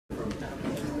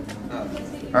All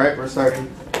right, we're starting.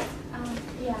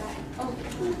 Yeah. Oh.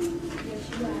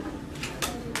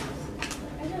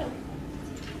 Yeah.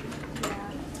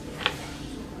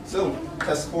 So,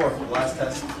 test 4, the last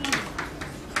test.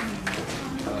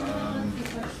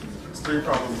 It's 3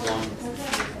 problems long.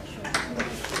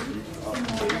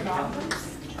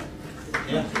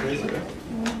 Yeah, crazy.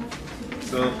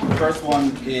 So, the first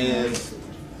one is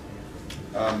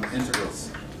integrals.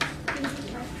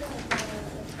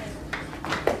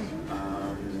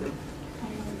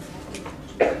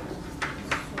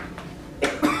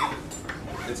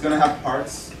 It's going to have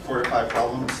parts, 4 to 5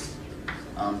 problems,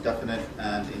 definite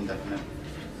and indefinite.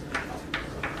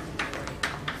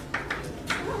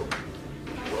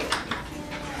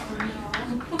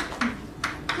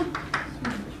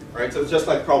 Right, so it's just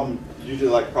like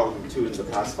usually like problem 2 in the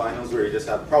past finals, where you just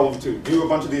have problem 2, do a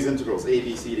bunch of these integrals, a,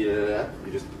 b, c, d, da, da, da.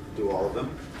 You just do all of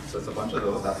them. So it's a bunch of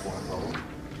those, that's one problem.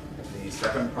 The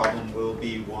second problem will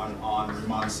be one on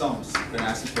Riemann sums. I'm going to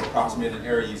ask you to approximate an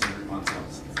area using Riemann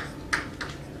sums.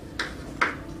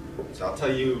 So I'll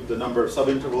tell you the number of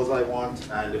subintervals I want,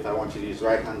 and if I want you to use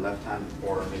right hand, left hand,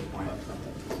 or midpoint.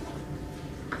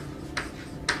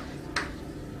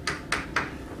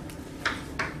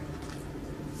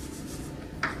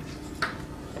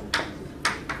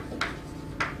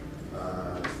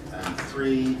 And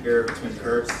 3 area between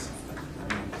curves.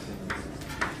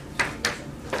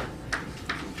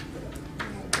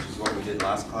 Which is what we did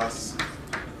last class.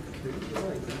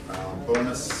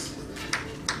 Bonus.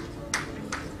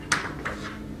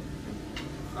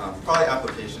 Probably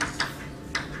applications.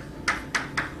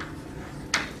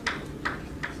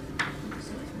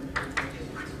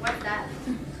 What's that?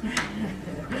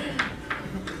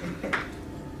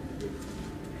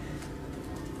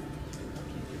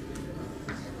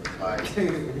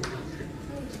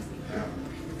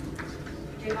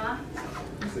 Jhevon?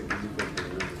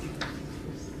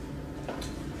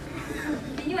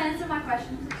 Can you answer my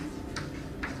question?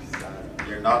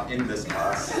 You're not in this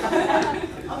class.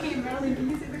 Okay, Marilyn, can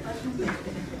you say the question?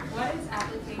 What is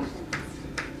application?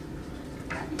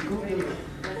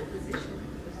 What position?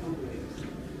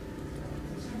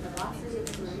 Velocity,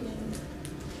 acceleration.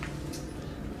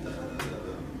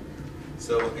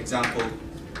 So example,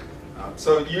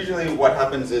 so usually what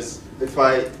happens is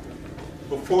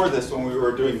before this when we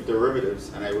were doing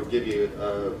derivatives and I would give you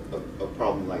a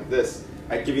problem like this,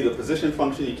 I'd give you the position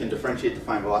function, you can differentiate to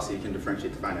find velocity, you can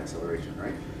differentiate to find acceleration,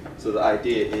 right? So the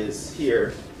idea is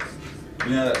here,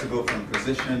 you know that to go from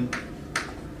position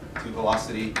to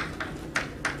velocity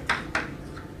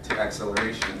to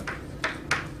acceleration,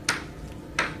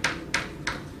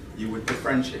 you would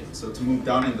differentiate. So to move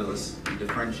down into this, you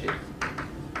differentiate.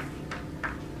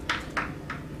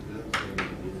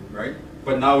 Right?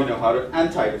 But now we know how to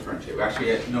anti-differentiate. We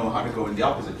actually know how to go in the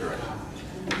opposite direction.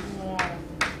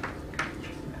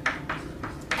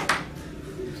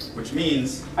 Which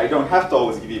means I don't have to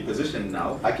always give you a position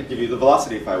now. I could give you the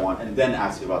velocity if I want and then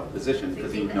ask you about the position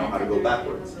because you know how to go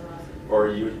backwards. Or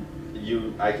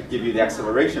I could give you the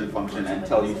acceleration function and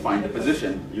tell you find the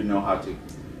position. You know how to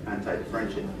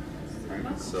anti-differentiate.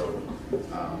 Right? So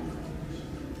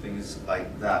things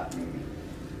like that maybe.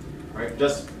 Right?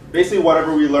 Just basically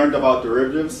whatever we learned about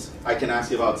derivatives, I can ask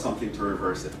you about something to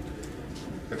reverse it.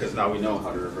 Because now we know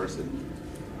how to reverse it.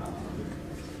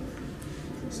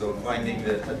 So finding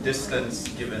a distance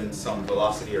given some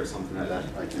velocity or something like that,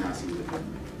 I can ask you to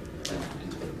into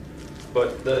it.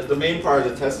 But the main part of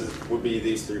the test would be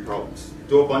these 3 problems.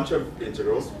 Do a bunch of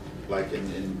integrals, like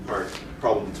in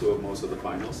problem 2 of most of the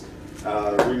finals.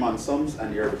 Riemann sums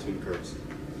and area between curves.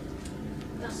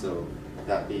 So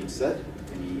that being said,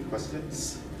 any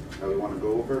questions that we want to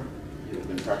go over? You've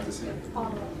been practicing?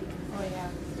 Oh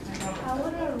yeah. How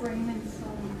would a Riemann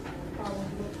sum problem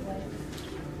look like?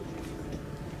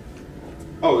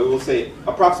 Oh, it will say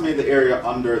approximate the area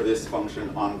under this function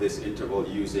on this interval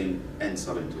using n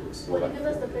subintervals. Will you give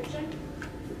us the picture?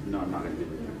 No, I'm not going to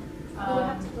give you. You will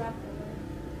have to grab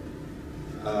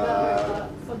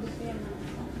For the same.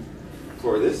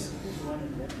 For this?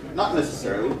 Not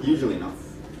necessarily, usually not.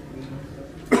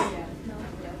 Yeah. No.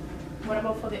 What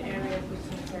about for the area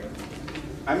between curves?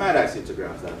 I might ask you to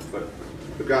graph that, but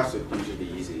the graphs would usually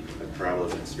be easy, like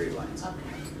parabolas and straight lines. Okay.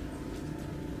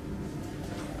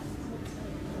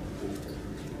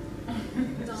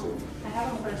 So, I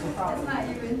have a first problem. That's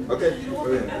not even. okay, go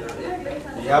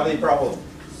ahead. Do you have any problem?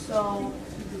 So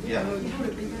Yeah.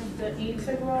 the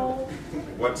integral.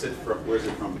 What's it from? Where's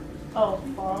it from? Oh,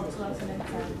 fall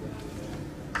 2010.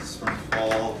 It's from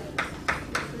fall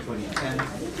 2010.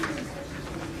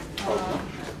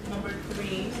 Number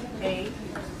 3A.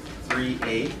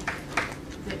 3A.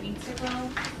 The integral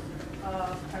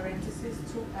of a parenthesis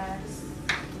 2x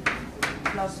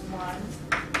plus 1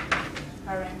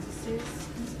 parenthesis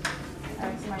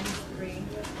x minus 3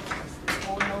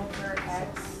 all over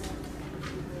x.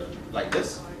 Like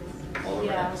this? All over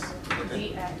Yeah, x. Okay.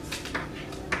 dx.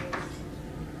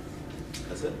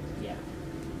 That's it? Yeah.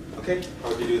 Okay, how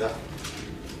would you do that?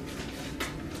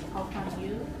 How can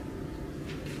you?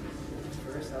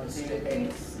 First, I'll take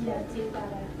Yeah, take that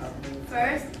out.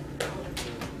 First,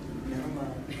 Never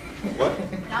mind. What?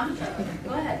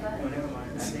 go ahead, go Oh, ahead. never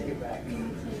mind. I take it back. Go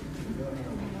ahead.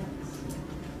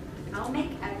 I'll make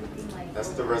everything like. That's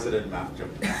the resident math joke.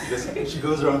 She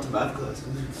goes around to math class.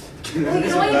 You know what you can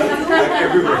do? Like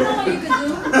everywhere. I know what you can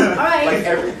do. Alright. Like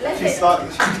let's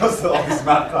she goes to all these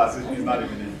math classes she's not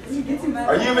even in.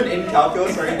 Are you even in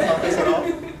calculus? Are you in calculus at all?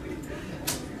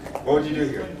 What would you do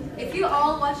here? If you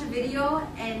all watch a video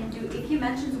and if he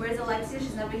mentions where's Alexia,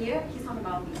 she's never here, he's talking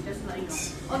about me, just to let you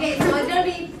know. Okay, so it's gonna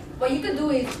be, what you could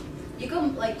do is, you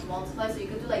can like multiply, so you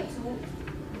could do like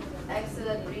 2x to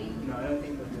the 3. No, I don't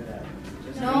think we'll do that.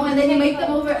 Just No, and then you make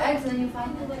them over x and then you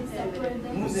find the Like x. separate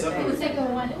them. Move the Separate. The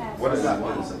second one has. What is that?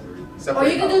 What is Or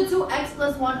separate? you can do 2x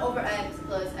plus 1 over x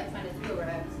plus x minus 3 over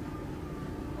x.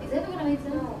 Is that gonna make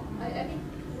sense? No, I think,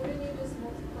 wouldn't you just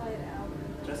multiply it out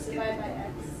and Just divide by x?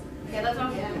 Yeah, that's what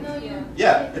I'm Yeah. saying. No, you.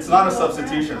 Yeah, it's not a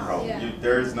substitution problem. Yeah.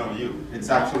 There is no u. It's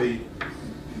actually,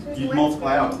 you'd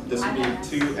multiply out. This would be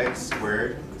 2x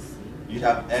squared. You'd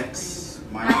have x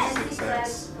minus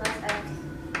 6x plus x.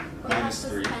 minus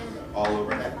 3 all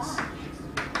over x.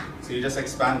 So you just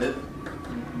expand it,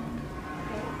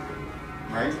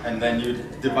 right? And then you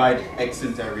divide x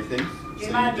into everything. So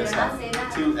you just have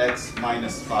 2x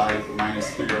minus 5 minus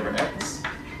 3 over x.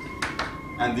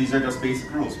 And these are just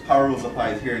basic rules. Power rules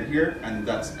apply here and here, and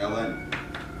that's ln.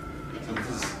 So this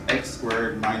is x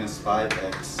squared minus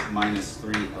 5x minus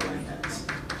 3 ln x.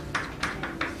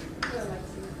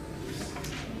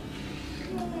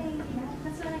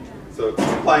 So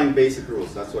applying basic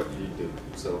rules, that's what you do.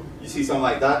 So you see something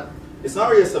like that, it's not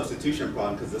really a substitution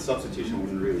problem because the substitution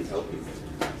wouldn't really help you.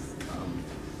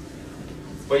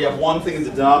 But you have one thing in the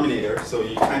denominator, so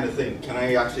you kind of think, can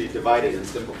I actually divide it and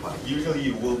simplify? Usually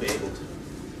you will be able to.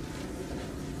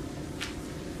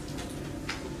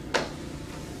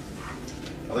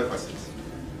 Other questions?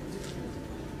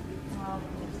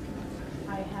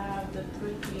 I have the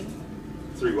 3D.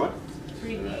 3 what?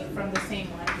 3D from the same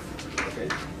one. Okay.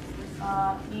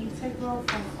 Integral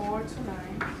from 4 to 9.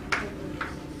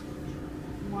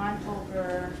 1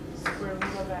 over square root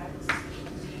of x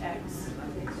dx.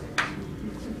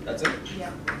 That's it?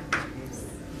 Yeah.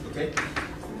 Okay.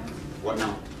 What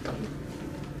now?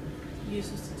 Use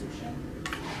substitution.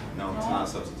 No, it's not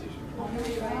a substitution. Oh my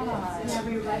god. Never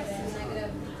rewrite it.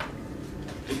 Negative.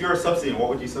 If you're a substitute, what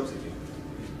would you substitute?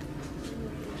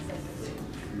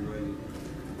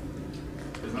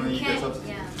 There's nothing you can substitute.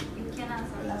 Yeah, you cannot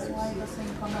That's substitute. why it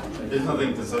doesn't come out. There's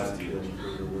nothing to substitute.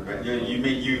 Right? You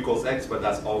make u equals x, but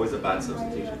that's always a bad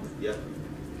substitution. Yeah.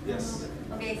 Yes.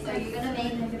 Okay, so you're gonna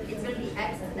make, it's gonna be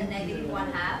x to the negative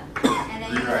 1/2, and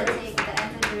then you're Right. gonna take the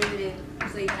nth derivative,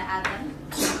 so you're gonna add them.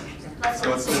 Plus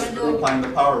So it's you're just gonna do, applying the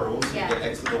power rules. You Yeah. get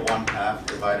x to the 1/2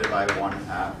 divided by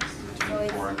 1/2 So between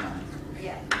it's- 4 and 9.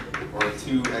 yeah. Or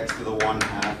 2x to the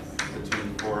 1/2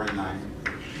 between 4 and 9.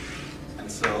 And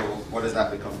so what does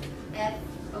that become? F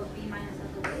of b minus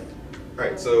f of a.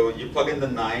 Right, so you plug in the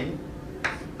 9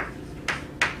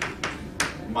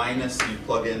 minus you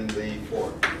plug in the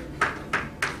 4.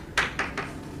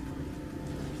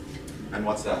 And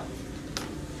what's that?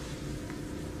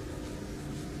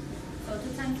 So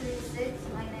 2 times 3 is 6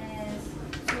 minus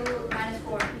 2 minus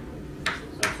 4.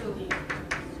 So 2.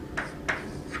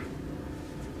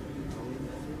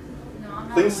 No, I'm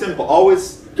not. Things simple.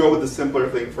 Always go with the simpler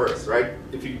thing first, right?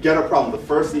 If you get a problem, the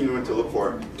first thing you're going to look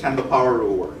for, can the power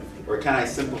rule work? Or can I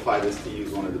simplify this to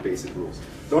use one of the basic rules?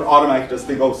 Don't automatically just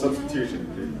think, oh,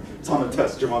 substitution. It's on a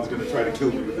test. Jamon's going to try to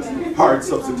kill me with this hard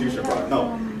substitution problem.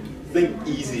 No. Think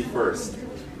easy first.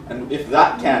 And if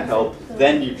that can't help,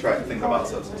 then you try to think about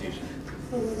substitution.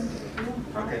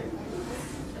 Okay.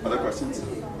 Other questions?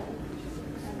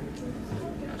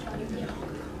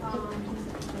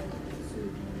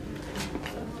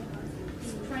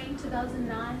 Spring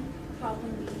 2009,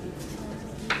 problem B.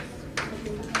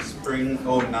 Spring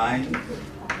 09.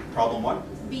 Problem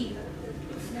what? B.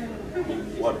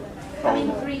 What? I mean,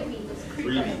 Problem 3B.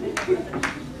 3B.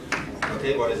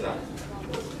 Okay, what is that?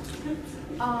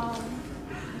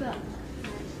 The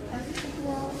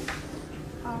well,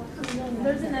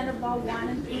 there's an interval 1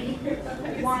 and 3.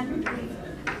 1, 3.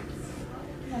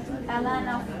 ln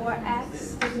of 4x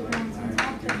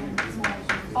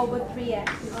over 3x.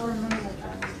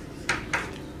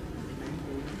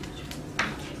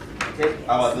 Okay,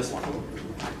 how about this one?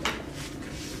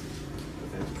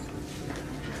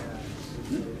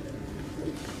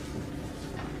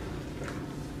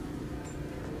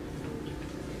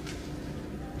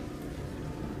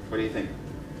 What do you think?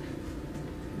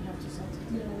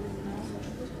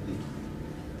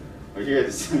 Oh, here,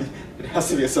 this, it has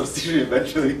to be a substitute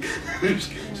eventually.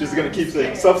 She's going to keep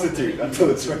saying substitute until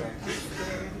it's right.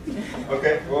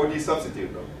 Okay, what would you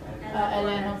substitute though?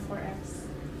 ln of 4x.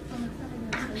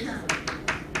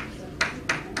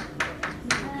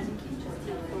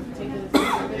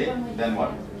 Okay, then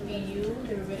what? du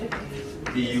derivative.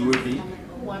 du would be?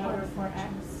 1 over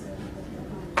 4x.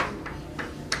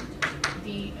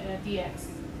 Dx.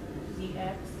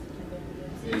 Dx.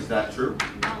 Is that true?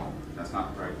 No. That's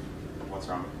not right. What's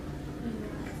wrong?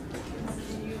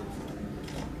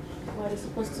 What is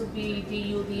supposed to be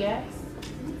du dx?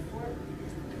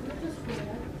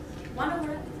 1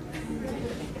 over.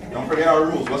 Don't forget our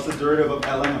rules. What's the derivative of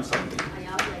ln of something?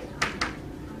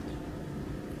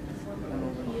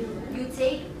 You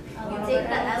take the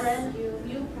ln.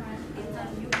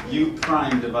 U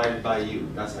prime divided by u.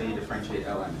 That's how you differentiate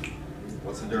ln.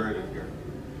 What's the derivative here?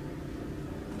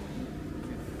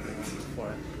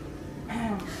 4.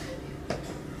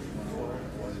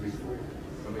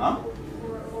 Huh?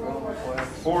 4 over 4x.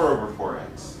 4 over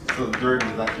 4x. So the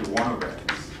derivative is actually 1 over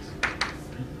x.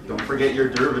 Don't forget your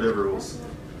derivative rules.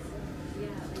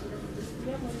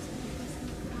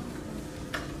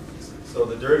 So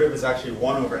the derivative is actually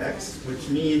 1 over x, which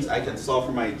means I can solve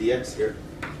for my dx here.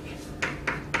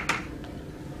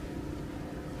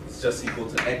 It's just equal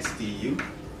to x du.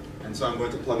 And so I'm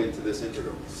going to plug into this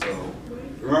integral. So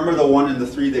remember the 1 and the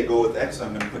 3, they go with x, so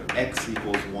I'm going to put x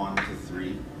equals 1 to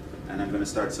 3. And I'm going to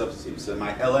start substituting. So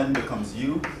my ln becomes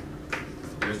u.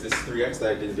 There's this 3x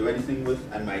that I didn't do anything with,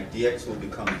 and my dx will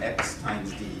become x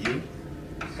times du.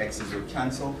 X's will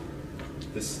cancel.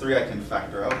 This 3 I can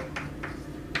factor out.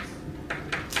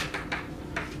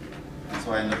 And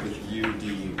so I end up with u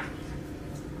du.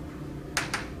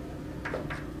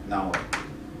 Now what?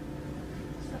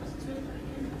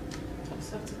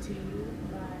 Substitute u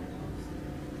by.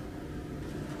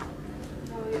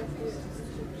 No, you have to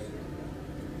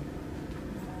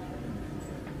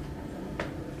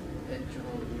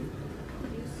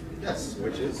Yes,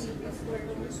 which is u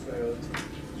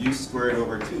u squared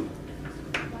over 2.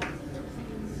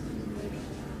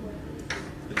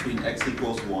 Between x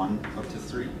equals 1 up to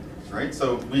 3. Right?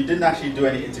 So we didn't actually do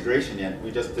any integration yet.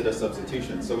 We just did a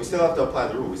substitution. So we still have to apply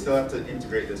the rule. We still have to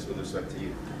integrate this with respect to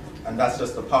u. And that's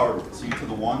just the power rule. So u to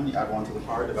the 1, you add 1 to the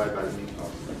power, divided by the mean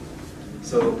power.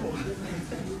 So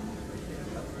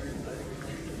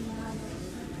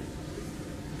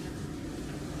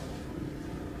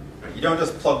you don't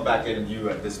just plug back in u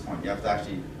at this point. You have to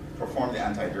actually perform the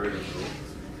antiderivative rule.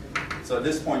 So at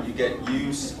this point, you get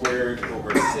u squared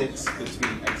over 6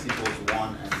 between x equals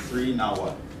 1 and 3. Now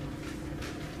what?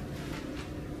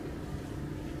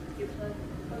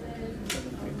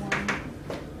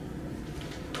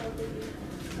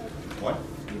 What?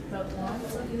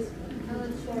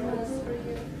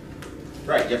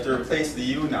 Right, you have to replace the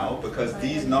u now because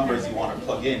these numbers you want to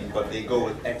plug in, but they go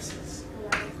with x's.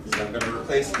 So I'm going to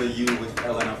replace the u with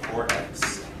ln of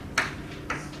 4x.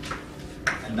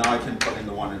 And now I can plug in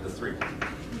the 1 and the 3.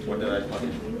 What did I plug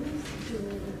in?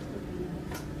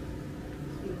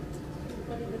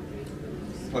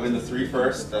 Plug in the 3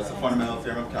 first. That's the fundamental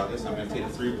theorem of calculus. I'm going to take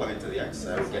the 3, plug into the x.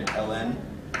 I would get ln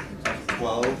of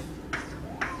 12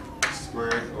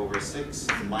 squared over 6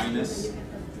 minus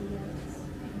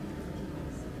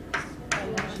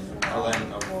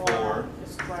ln of 4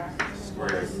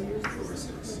 squared over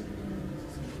 6.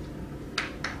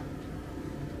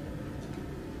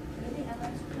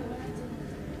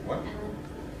 What?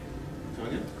 Come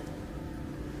again?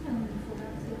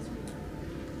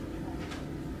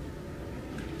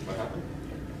 What happened?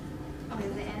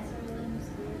 The answer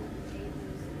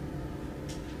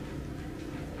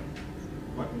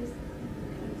What?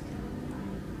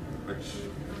 Which,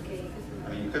 okay. I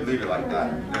mean, you could leave it like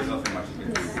that. There's nothing much you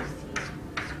can do.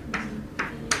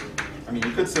 I mean,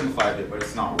 you could simplify it, but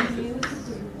it's not worth it.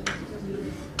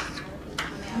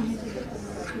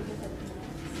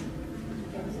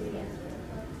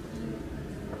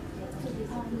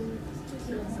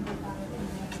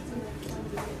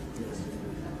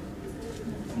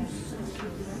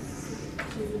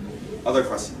 Other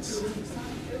questions?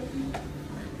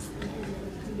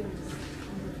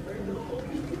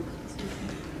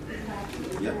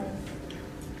 Yeah.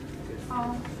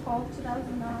 Fall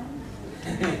 2009.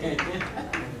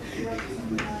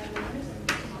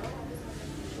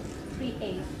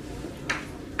 3/8.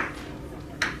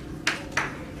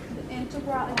 The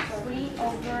integral is 3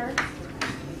 over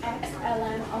x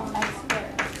ln of x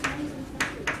squared.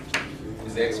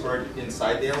 Is the x squared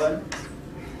inside the ln?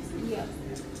 Yeah.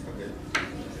 Okay.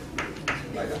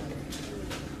 Like that.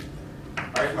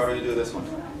 Alright, how do you do this one?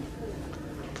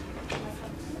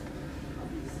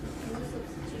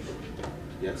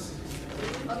 Yes.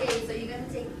 Okay, so you're gonna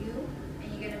take u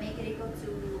and you're gonna make it equal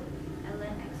to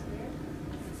ln x squared.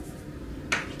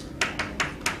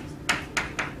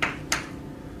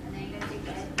 And then you're gonna take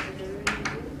the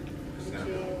derivative of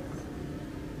u,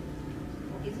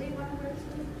 which is it 1 over x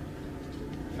squared?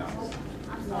 No.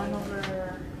 I'm 1 sorry.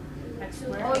 over x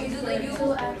squared. Oh, you do the u,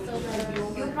 2x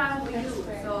over u prime over x u,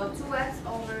 squared. so 2x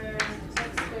over X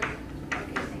squared.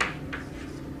 okay, thank you.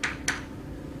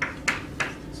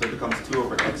 So it becomes 2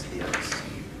 over x dx.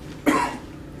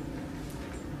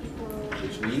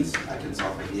 Which means I can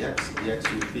solve for dx.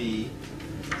 dx would be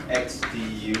x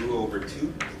du over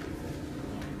 2.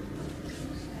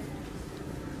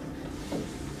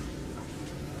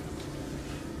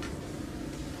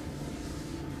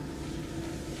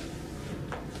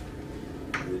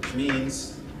 Which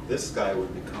means this guy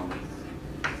would become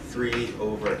 3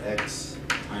 over x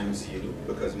times u,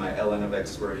 because my ln of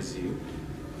x squared is u.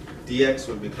 dx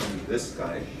would become this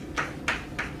guy,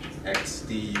 x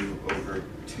du over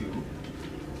 2.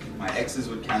 My x's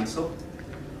would cancel.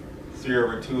 3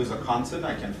 over 2 is a constant,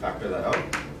 I can factor that out.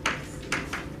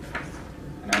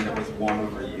 And I end up with 1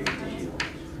 over u du.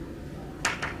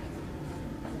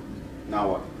 Now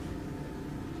what?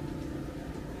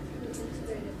 We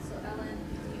integrated, so ln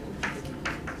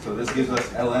So this gives us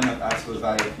ln of absolute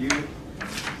value of u,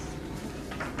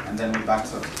 and then we back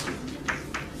substitute.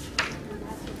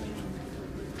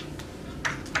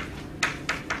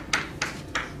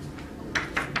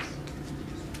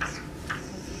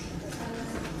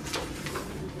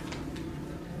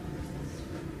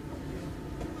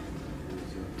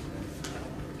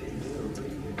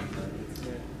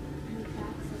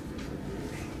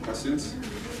 Questions?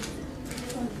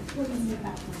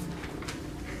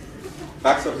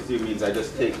 Back substitute means I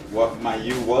just take what my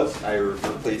u was, I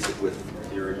replace it with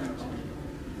the original.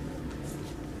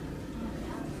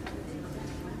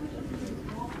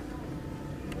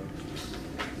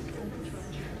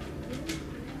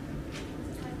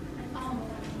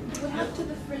 We have to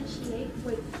differentiate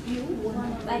with u,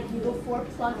 like before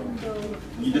plugging the.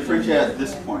 You differentiate at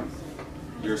this point.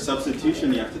 Your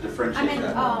substitution, you have to differentiate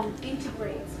that.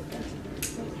 Integrate.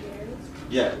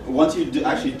 Yeah, once you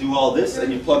actually do all this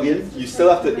and you plug in, you still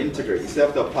have to integrate. You still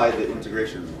have to apply the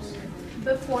integration rules.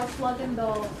 Before plugging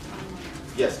the.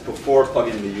 Yes, before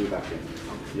plugging the u back in.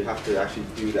 You have to actually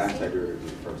do the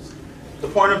antiderivative first. The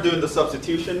point of doing the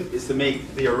substitution is to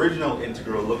make the original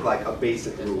integral look like a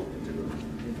basic rule integral.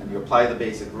 And you apply the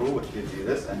basic rule, which gives you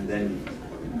this, and then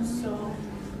you So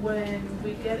when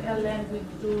we get ln, we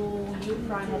do u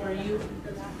prime over u.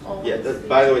 yeah,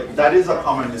 by the way, that is a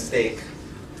common mistake,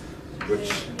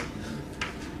 which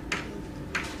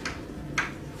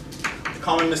the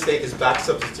common mistake is back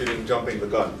substituting, jumping the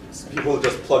gun. So people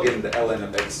just plug in the ln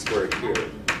of x squared here,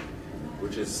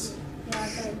 which is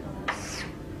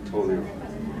totally wrong.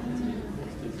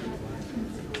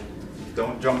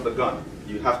 Don't jump the gun.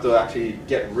 You have to actually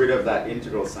get rid of that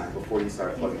integral sign before you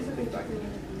start plugging the thing back in.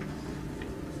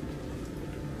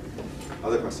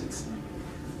 Other questions?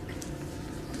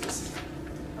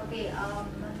 Okay,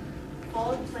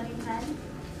 fall 2010,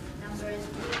 number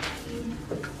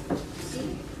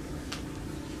 18C.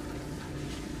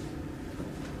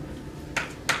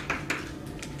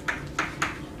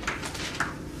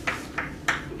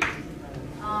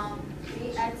 Um,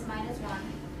 3x minus 1.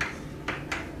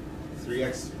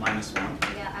 3x minus 1.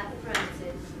 Yeah, add the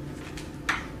parentheses.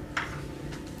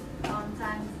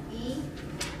 Times e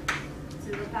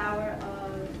to the power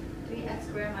of 3x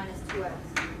squared minus 2x.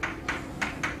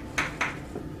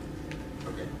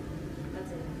 Okay.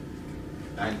 That's it.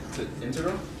 And to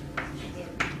integral? Yeah.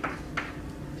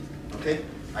 Okay.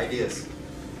 Ideas?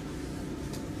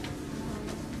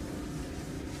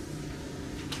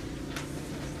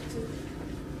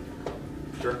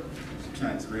 Sure.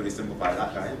 Let's really simplify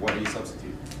that guy. What do you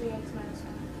substitute? 3x minus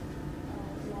 1.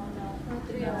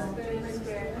 3x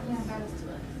squared minus minus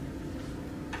 2x.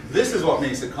 This is what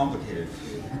makes it complicated.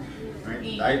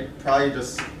 Right? I'd probably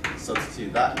just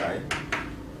substitute that guy.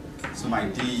 So my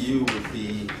du would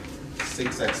be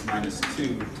 6x minus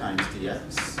 2 times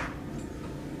dx,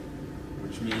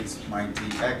 which means my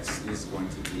dx is going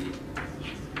to be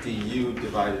du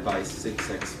divided by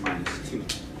 6x minus 2.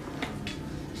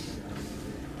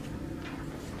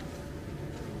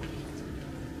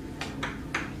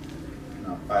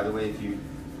 Now, by the way, if you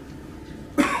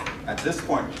At this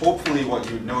point, hopefully what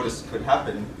you notice could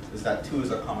happen is that 2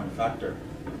 is a common factor,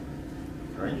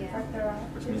 right? Yeah. Factor out.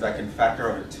 Which means I can factor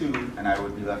out a 2 and I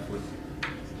would be left with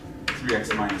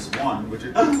 3x minus 1, which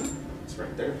is it's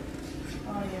right there.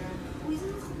 Oh yeah.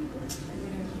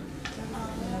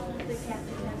 The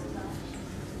captain cancels out.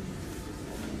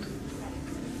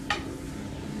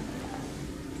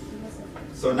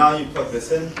 So now you plug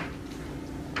this in.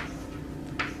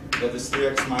 You have this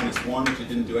 3x minus 1, which you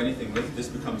didn't do anything with. This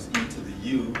becomes e to the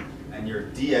u, and your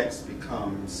dx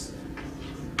becomes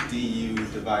du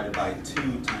divided by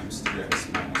 2 times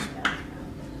 3x minus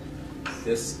 1.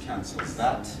 This cancels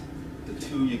that. The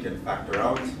 2 you can factor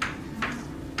out.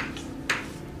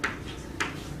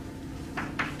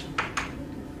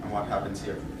 And what happens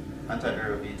here?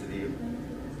 Antiderivative of e to the u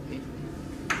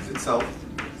is itself.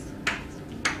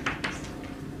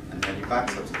 And then you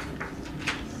back substitute.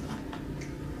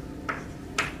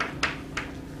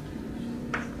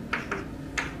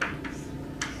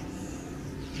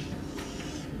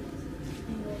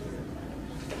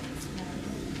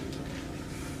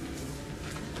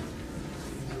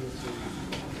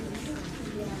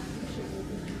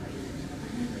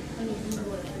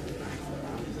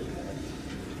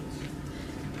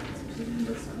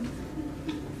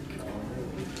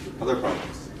 Other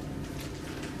problems?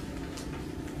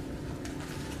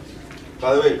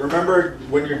 By the way, remember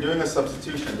when you're doing a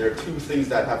substitution, there are 2 things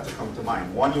that have to come to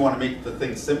mind. 1, you want to make the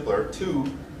thing simpler.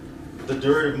 2, the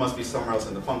derivative must be somewhere else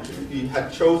in the function. If you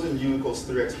had chosen u equals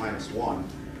 3x minus 1,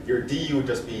 your du would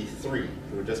just be 3. It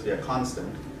would just be a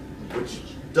constant, which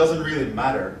doesn't really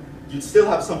matter. You'd still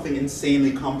have something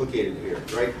insanely complicated here,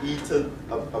 right? E to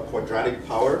a quadratic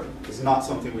power is not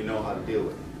something we know how to deal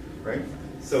with, right?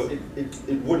 So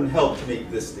it wouldn't help to make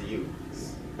this the u,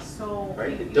 So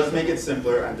right? It does make it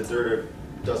simpler, and the derivative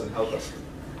doesn't help us.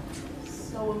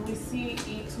 So when we see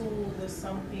e to the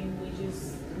something, we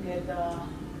just get the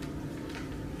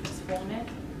exponent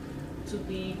to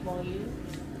be equal u.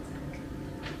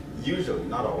 Usually,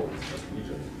 not always, but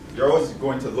usually. You're always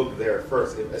going to look there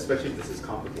first, especially if this is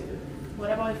complicated.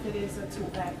 What about if it is a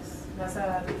 2x? That's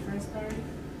a difference part?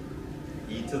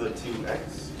 E to the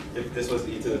 2x, if this was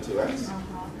e to the 2x,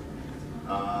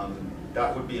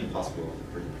 that would be impossible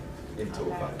for you in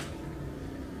 205.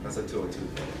 That's a 202.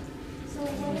 So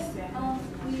what if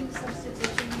we use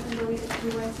substitution even though we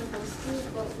weren't supposed to,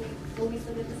 but we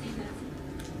still get the same answer?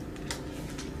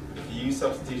 If you use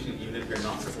substitution even if you're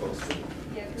not supposed to,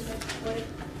 Yeah, because like, what if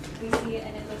we see it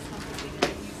and it looks complicated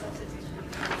and use substitution?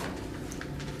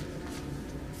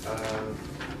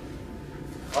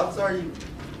 odds are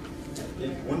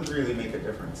it wouldn't really make a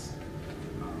difference.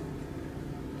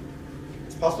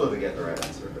 It's possible to get the right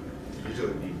answer, but it usually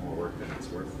would be more work than it's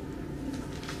worth.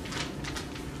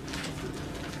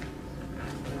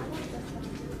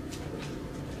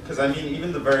 Because I mean,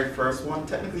 even the very first one,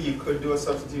 technically you could do a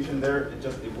substitution there. It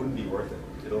wouldn't be worth it.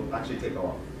 It'll actually take a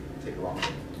long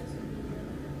time.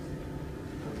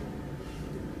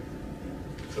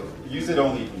 So use it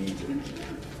only if you need to.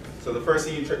 So the first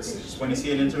thing when you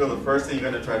see an integral, the first thing you're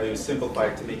going to try to do is simplify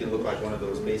it to make it look like one of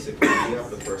those basic ones you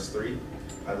have, the first 3.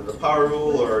 Either the power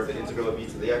rule, or the integral of e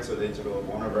to the x, or the integral of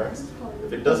 1 over x.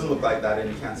 If it doesn't look like that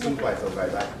and you can't simplify it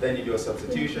like that, then you do a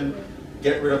substitution.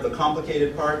 Get rid of the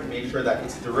complicated part, make sure that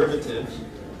its derivative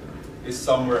is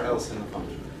somewhere else in the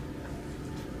function.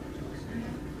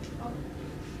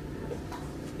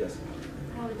 Yes?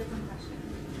 I have a different question.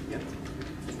 Yeah.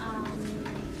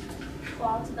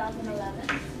 Fall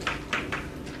 2011.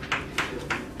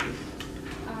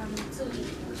 2e.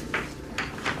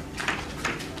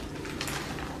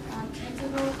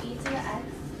 Integral e to the x,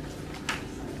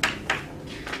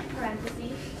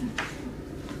 parentheses,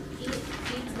 e to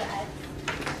the x,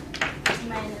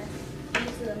 minus e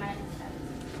to the minus x,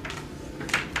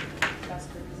 That's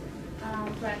crazy.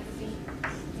 parentheses,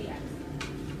 dx.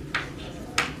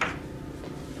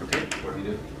 Okay, what do we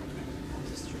do?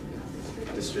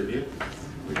 Distribute.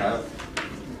 We have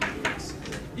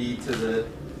e to the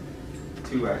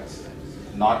 2x,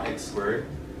 not x squared.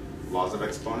 Laws of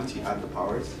exponents, you add the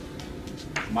powers.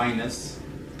 Minus.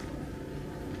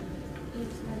 E to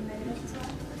the negative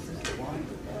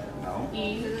 12. No.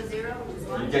 E To the 0 is You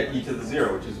 1. get e to the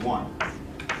 0, which is 1.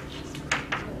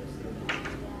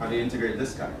 How do you integrate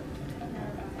this guy?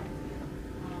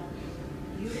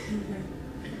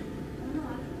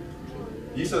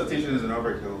 U substitution is an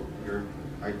overkill.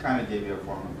 I kind of gave you a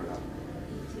formula for that.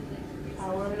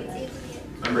 power It's x. e to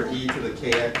the Remember e to the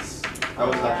kx? That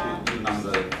was actually written on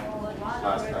the 1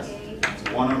 last over test. k. It's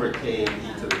 1 over k e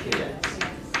to the kx.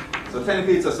 So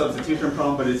technically it's a substitution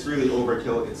problem, but it's really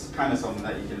overkill. It's kind of something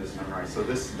that you can just memorize. So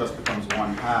this just becomes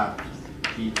 1/2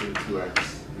 e to the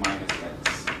 2x minus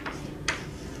x.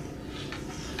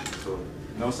 So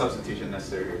no substitution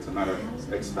necessary. It's a matter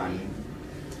of expanding.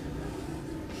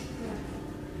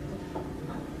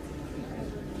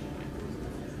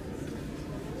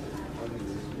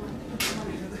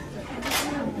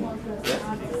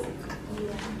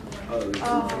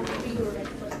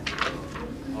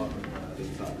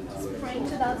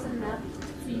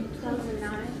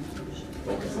 Spring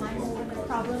 2009,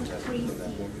 problem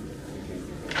 3C.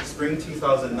 Spring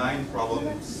 2009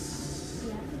 problems.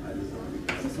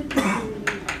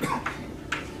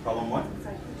 Problem what?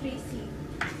 3C.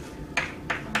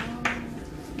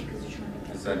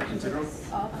 Is that an integral?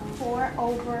 4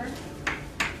 over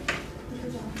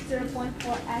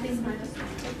 0.4x minus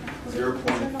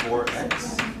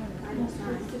 0.4x. minus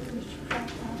 9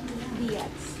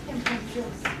 dx.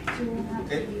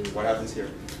 Okay, what happens here?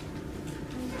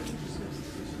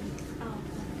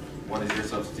 What is your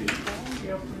substitution?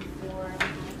 0.4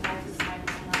 x minus 9.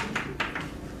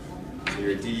 So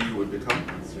your du would become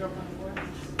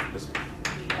 0.4. just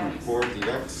 0.4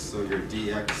 dx. So your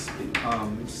dx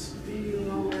becomes d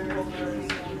over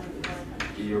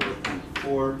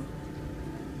 0.4.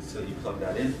 So you plug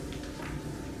that in.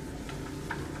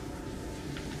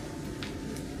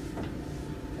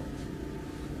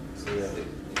 So you have the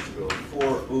integral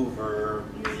 4 over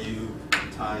mu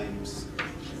times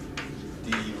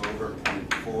d over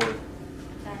 0.4.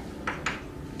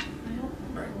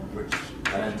 Right, which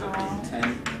that ends up being 10.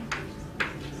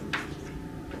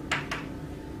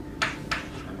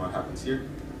 And what happens here?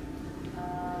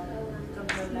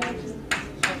 W.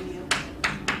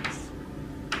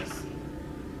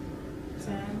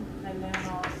 10 and then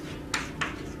off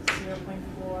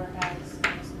 0.4 x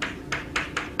minus 9.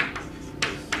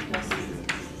 Plus C.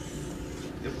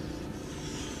 Yep.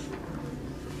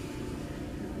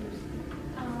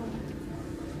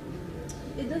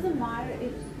 It doesn't matter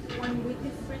if when we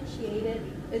differentiate it,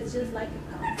 it's just like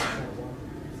a constant.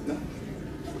 No.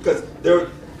 Because there,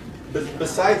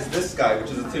 besides this guy,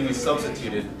 which is the thing we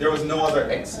substituted, there was no other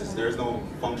x's. There's no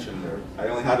function there. I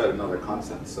only had another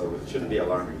constant, so it shouldn't be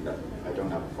alarming that I don't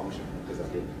have a function because I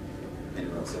did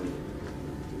anywhere else anyway.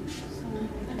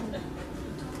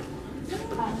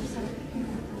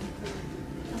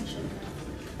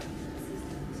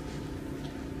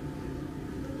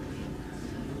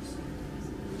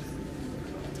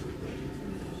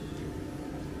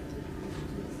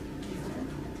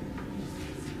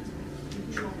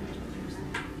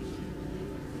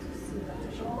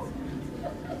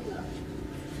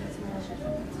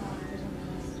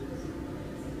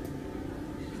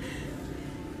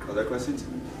 Other questions?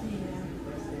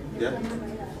 Yeah?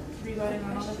 Regarding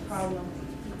another problem.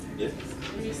 Yeah?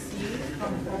 3C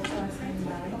from 4 plus 9.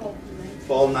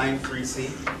 Fall 9 3C.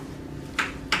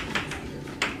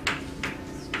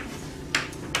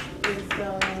 Is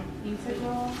the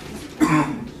integral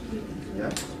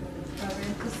Yeah?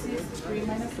 parentheses 3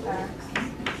 minus x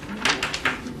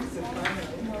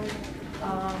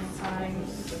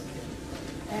times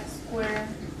x squared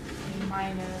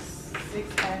minus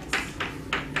 6x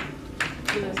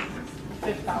to the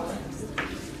 5th power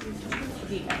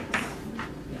dx.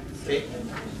 Okay.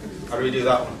 How do we do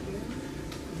that one?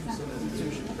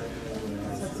 Substitution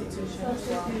as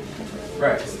well.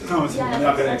 Right. No, we're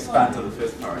not going to expand to the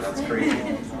 5th power. That's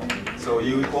crazy. So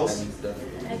u equals?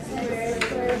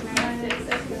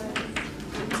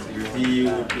 Your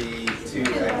du would be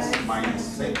 2x minus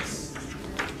 6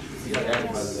 dx.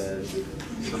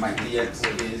 So my dx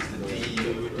is the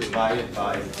du divided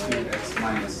by 2x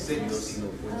minus 6.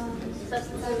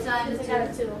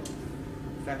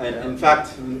 And in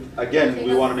fact, again,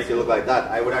 we want to make it look like that.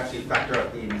 I would actually factor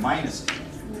out a minus 2.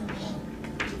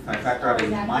 If I factor out a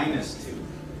minus 2,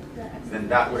 then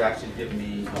that would actually give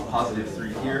me a positive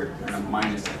 3 here and a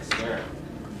minus x there.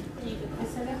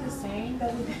 Isn't it the same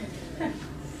that we did?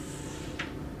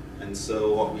 And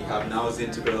so what we have now is the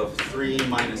integral of 3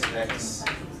 minus x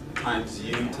times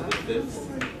u to the 5th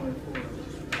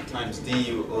times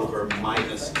du over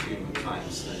minus 2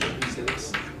 times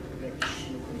 6.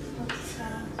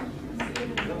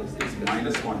 It's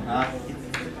minus 1/2 u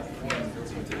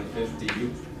to the 5th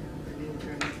du.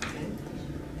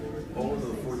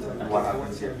 And what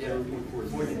happens here?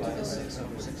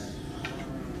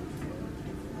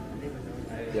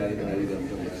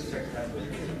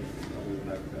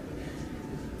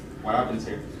 What happens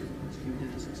here?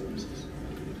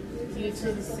 U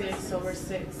to the 6 over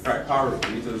 6. All right, power root,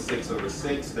 u to the 6 over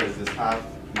 6. There's this half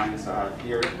minus a half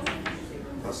here,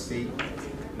 plus c.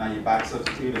 Now you back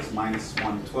substitute, it's minus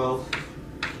 112.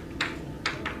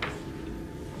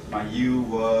 My u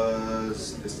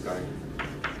was this guy.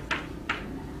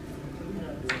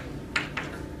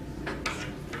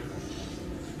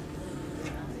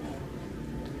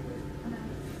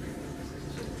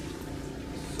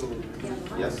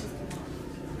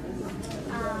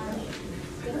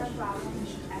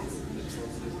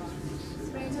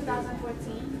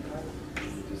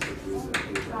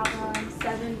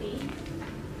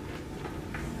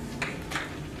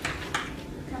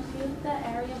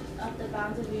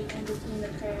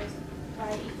 curves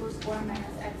y equals 4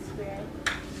 minus x squared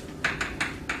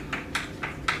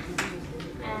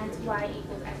and y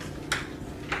equals x squared.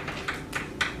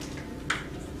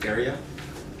 Area?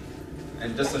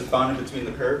 And just as bounded between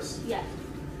the curves? Yes.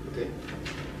 Okay.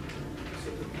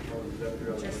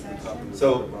 Intersection.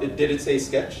 So did it say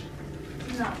sketch?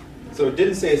 No. So it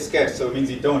didn't say sketch, so it means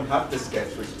you don't have to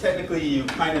sketch, which technically you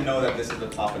kind of know that this is the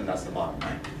top and that's the bottom,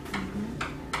 right?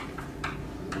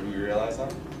 Do you realize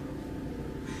that?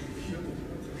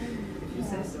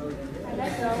 I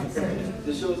guess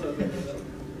so.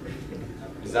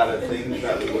 Is that a thing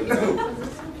that we would know?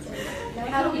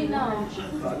 How do we know?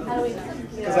 How do we know?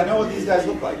 Because I know what these guys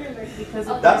look like. Because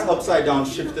of That's upside down,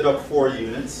 shifted up 4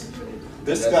 units.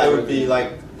 This guy would be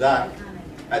like that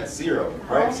at 0,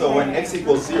 right? So when x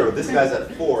equals 0, this guy's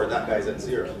at 4, that guy's at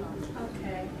 0.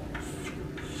 okay.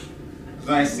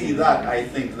 When I see that, I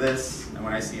think this, and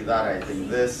when I see that, I think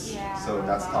this. Yeah. So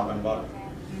that's top and bottom.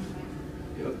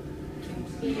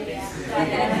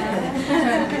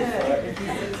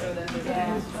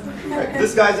 Right.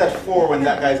 This guy's at 4 when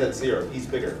that guy's at 0. He's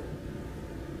bigger.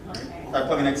 If I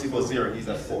plug in x equals 0, he's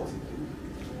at 4.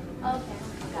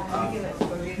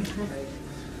 Okay.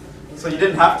 So you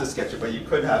didn't have to sketch it, but you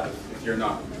could have if you're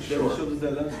not sure.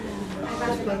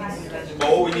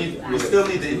 Oh, we still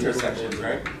need the intersections,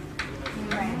 right?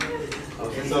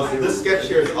 So this sketch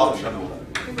here is optional.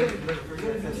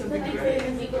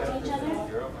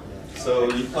 So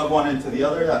you plug one into the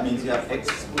other, that means you have x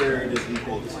squared is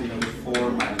equal to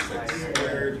 4 minus x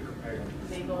squared.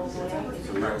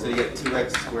 Right, so you get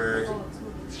 2x squared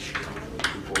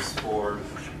equals 4.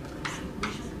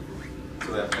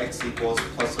 So that x equals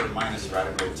plus or minus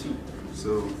radical 2.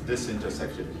 So this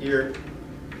intersection here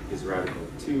is radical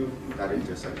 2. That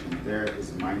intersection there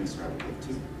is minus radical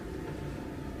 2.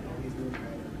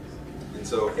 And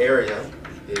so area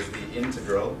is the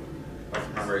integral of,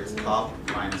 remember, it's top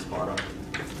minus bottom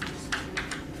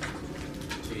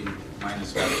between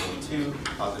minus radical 2,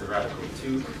 positive radical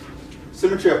 2.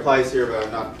 Symmetry applies here,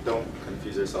 but don't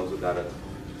confuse yourselves with that.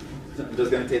 I'm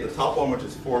just going to take the top one, which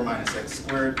is 4 minus x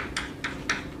squared,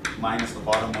 minus the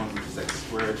bottom one, which is x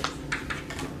squared.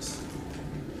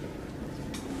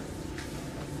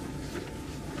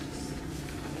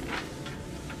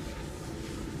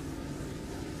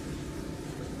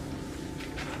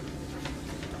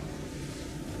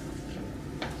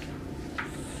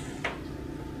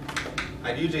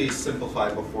 I'd usually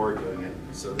simplify before doing it.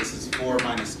 So this is 4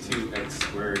 minus 2x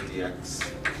squared dx.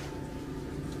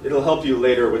 It'll help you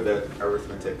later with the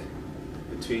arithmetic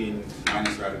between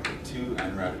minus radical 2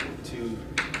 and radical 2.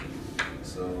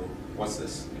 So what's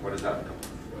this? What does that become?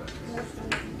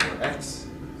 4x.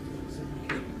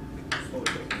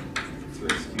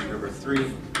 2x cubed over 3.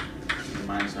 And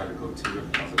minus radical 2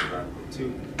 and positive radical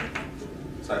 2.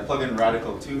 So I plug in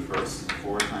radical 2 first.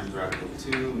 4 times radical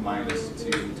 2 minus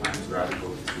 2 times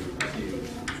radical 2 cubed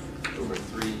over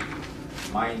 3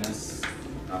 minus,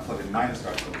 plug in minus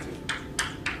radical 2.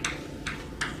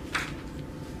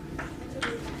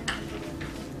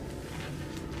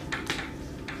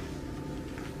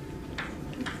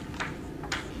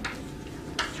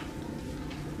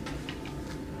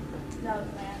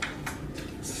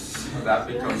 So that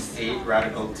becomes 8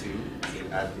 radical 2. So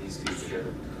add these two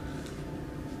together.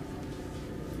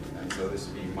 And so this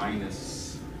would be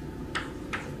minus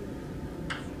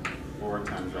 4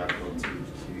 times radical 2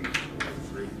 cubed over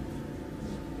 3.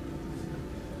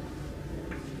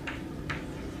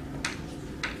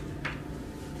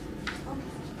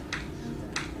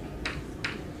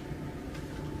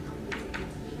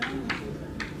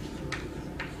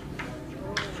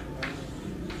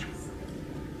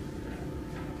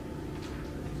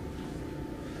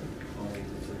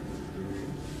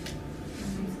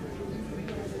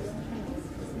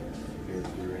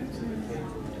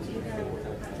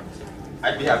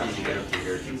 I'd be happy to get up to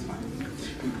here. It's fine.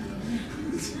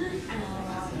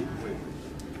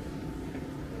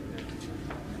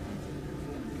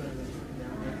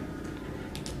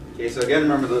 Okay, so again,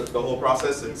 remember the whole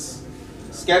process. It's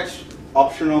sketch,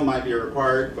 optional, might be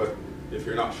required, but if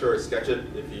you're not sure, sketch it.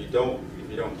 If you don't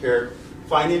care,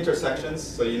 find the intersections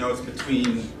so you know it's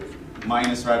between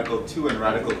minus radical 2 and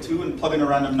radical 2, and plug in a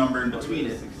random number in between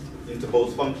it into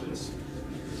both functions.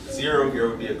 0 here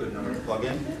would be a good number to plug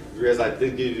in. You realize I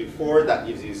did give you 4, that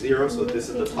gives you 0, so this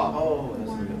is the top. Oh,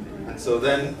 that's a good thing. And so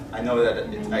then I know that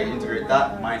I integrate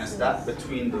that minus that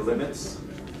between the limits,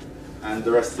 and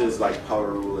the rest is like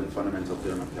power rule and fundamental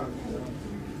theorem of calculus.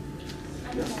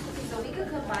 Yes? So we could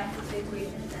combine the two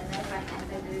equations and then find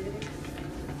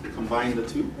antiderivative. Combine the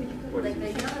two? What do Like you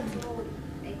mean? the two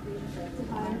equations, like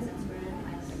minus x squared and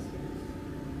minus x cubed.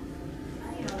 I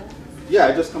don't know. Yeah,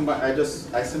 I just combine. I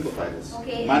simplify this.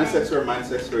 Okay, Minus and x squared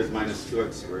minus x squared is minus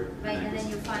 2x squared. Right, and then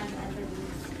you find the answer.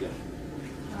 Yeah.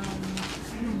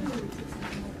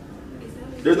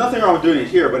 There's nothing wrong with doing it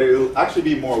here, but it will actually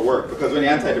be more work because when you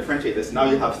anti-differentiate this, now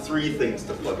you have 3 things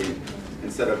to plug in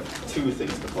instead of 2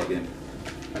 things to plug in.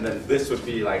 And then this would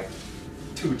be like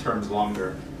 2 terms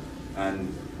longer, and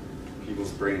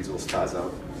people's brains will spaz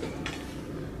out.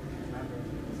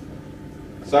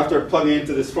 So after plugging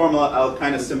into this formula, I'll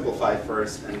kind of simplify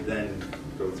first and then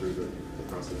go through the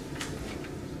process.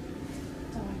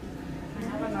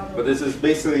 But this is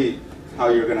basically how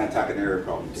you're going to attack an area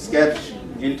problem. Sketch,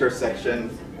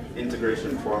 intersection,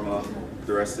 integration formula.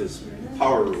 The rest is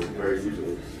power rule, very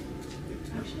usually.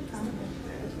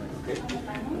 Okay.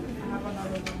 I have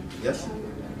another one. Yes?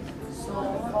 So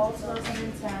false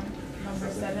 2010, number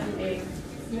 7A.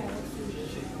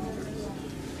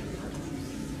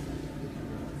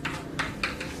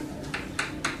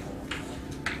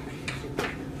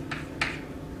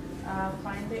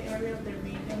 Find the area of the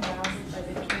region bounded by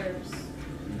the curves.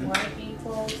 Y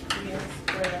equals 3x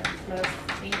squared plus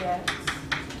 8x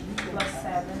plus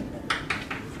 7,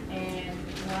 and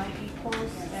y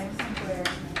equals x squared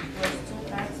plus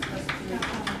 2x plus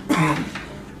 3.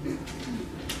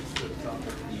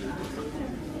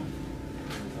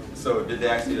 So did they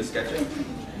ask you to sketch it?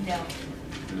 No.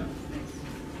 No.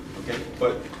 Okay,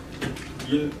 but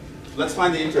let's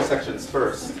find the intersections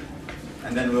first,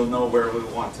 and then we'll know where we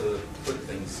want to put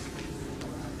things.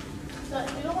 So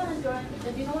if you don't want to draw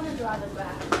the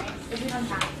graph, right? If you don't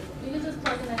have to, you can just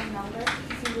plug in any number to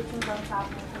see which one's on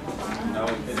top and which one's on bottom. No,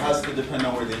 it has to depend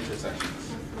on where the intersection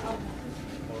is.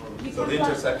 Okay. So the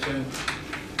intersection,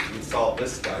 we solve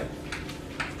this guy.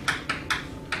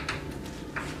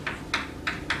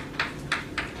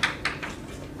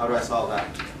 How do I solve that?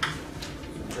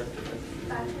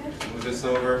 Move this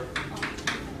over.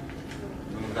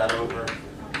 Move that over.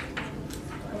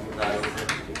 Move that over.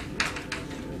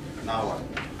 Now what?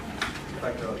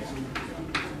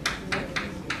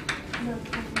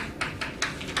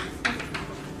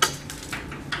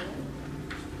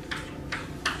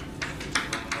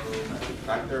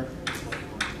 Factor.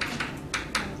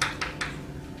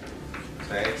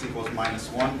 So x equals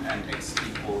 -1 and x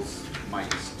equals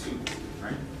 -2,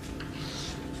 right?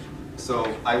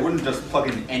 So I wouldn't just plug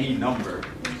in any number.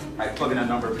 I plug in a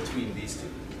number between these two,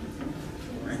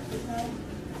 right?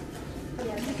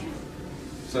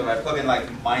 So if I plug in like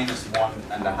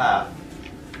 -1.5,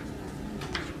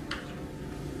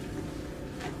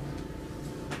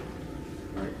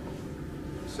 right?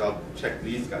 So I'll check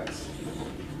these guys.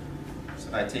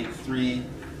 So I take 3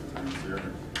 times 0,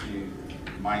 2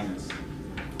 minus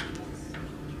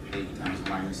 8 times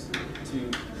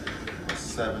 -2 plus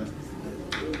 7.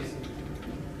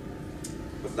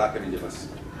 What's that going to give us?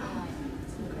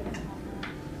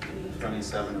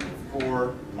 27 over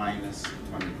 4 minus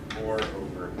 24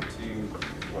 over 2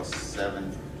 plus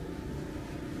 7.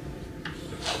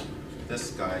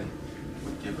 This guy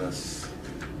would give us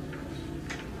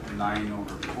 9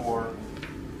 over 4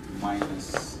 minus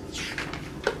 6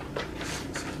 over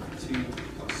 2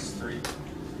 plus 3.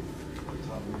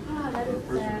 That is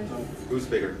bad. Who's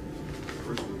bigger?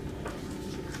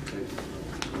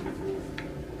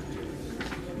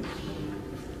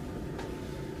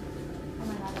 Oh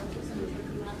my god, I was just gonna say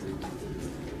you have to go back to this.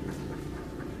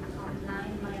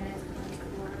 9 minus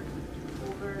 24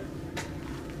 over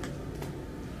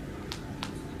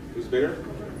Who's bigger?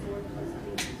 4 plus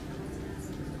 3.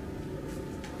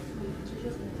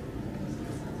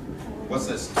 What's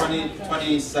this?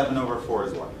 27 over 4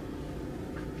 is what?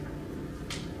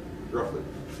 Roughly. Okay,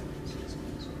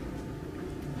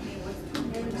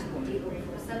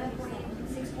 what's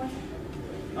 7.6 points?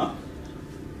 Huh?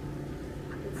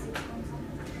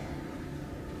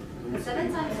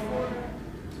 7 times 4.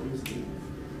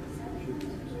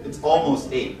 It's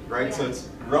almost 8, right? So it's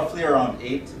roughly around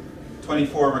 8.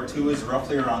 24 over 2 is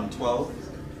roughly around 12.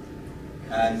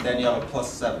 And then you have a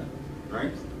plus 7,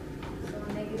 right? So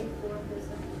 -4 plus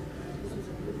 7.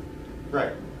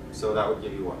 Right. So that would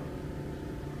give you what?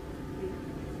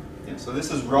 Yeah, so this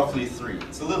is roughly 3.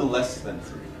 It's a little less than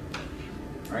 3,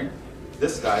 right?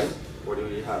 This guy, what do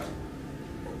we have?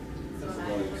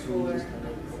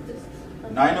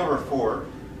 9 over 4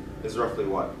 is roughly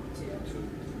what? 2.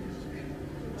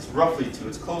 It's roughly 2.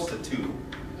 It's close to 2.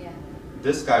 Yeah.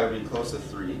 This guy would be close to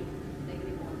 3.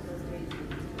 -1 plus 3.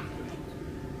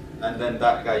 And then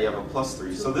that guy, you have a plus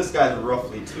 3. So this guy's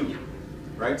roughly 2,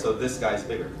 right? So this guy's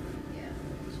bigger.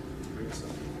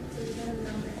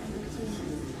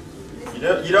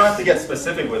 Yeah. You don't have to get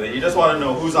specific with it. You just want to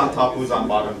know who's on top, who's on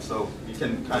bottom. So you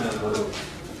can kind of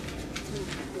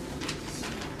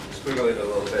squiggle it a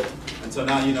little bit. And so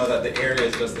now you know that the area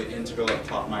is just the integral of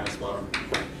top minus bottom.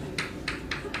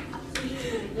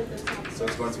 So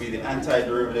it's going to be the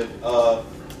antiderivative of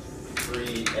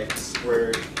 3x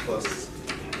squared plus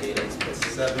 8x plus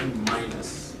 7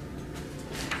 minus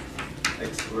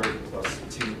x squared plus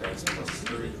 2x plus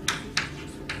 3.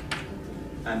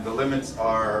 And the limits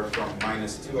are from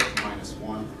minus 2 up to minus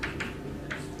 1.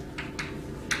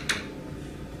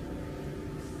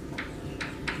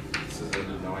 This is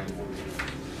an annoying one.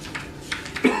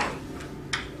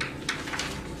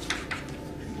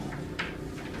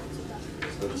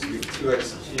 So this will be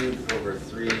 2x cubed over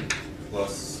 3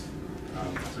 plus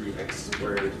 3x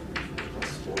squared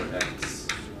plus 4x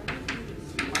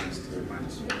minus 2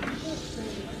 minus 1.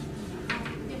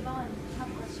 Yvonne, I have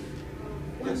a question.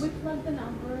 When Yes. we plug the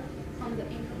number from the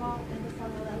interval in the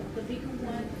formula, the bigger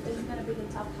one is going to be the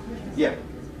top one. Yeah.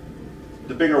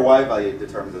 The bigger y value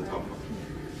determines the top one.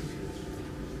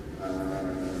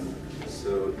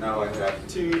 So now I have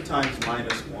 2 times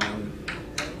minus 1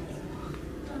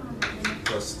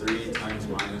 plus 3 times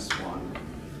minus 1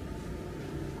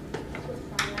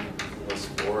 plus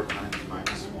 4 times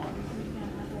minus 1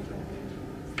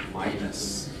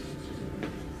 minus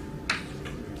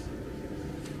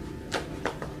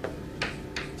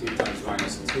 2 times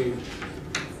minus 2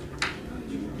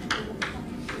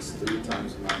 plus 3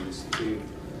 times minus 2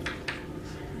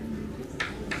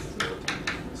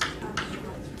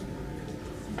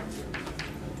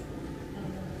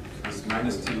 plus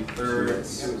minus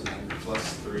 2/3 plus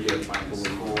 3 and minus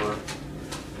 4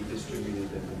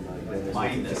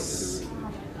 minus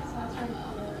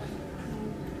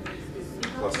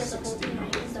plus 16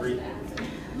 over 3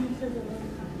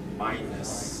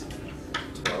 minus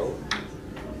 12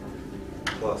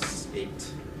 plus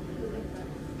 8.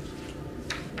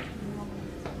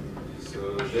 So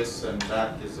this and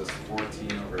that gives us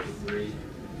 14 over 3.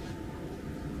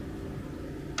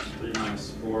 3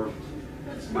 minus 4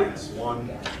 is minus 1.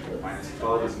 Minus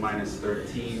 12 is minus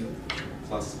 13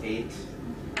 plus 8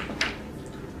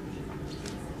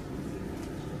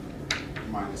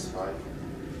 minus 5.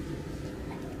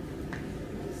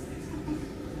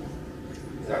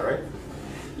 Is that right?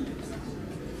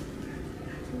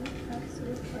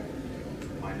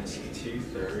 Minus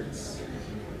 2/3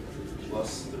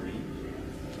 plus 3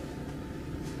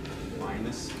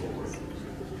 minus 4.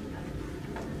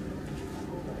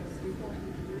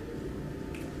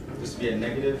 This would be a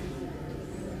negative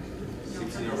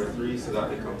 16 over 3, so that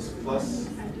becomes plus.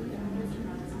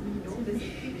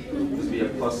 This would be a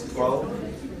plus 12.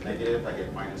 Negative, I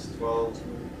get minus 12.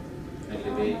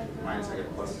 Negative 8, minus, I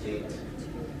get plus 8.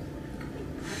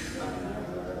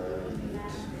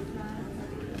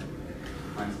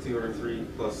 Minus 2 over 3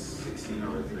 plus 16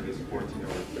 over 3 is 14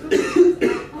 over 3.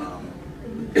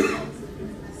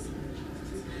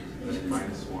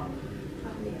 Minus 1.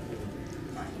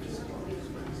 Minus 12 is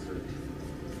minus 13.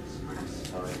 Minus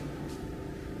 5.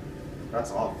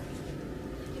 That's all.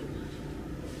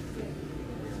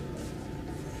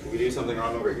 Did we do something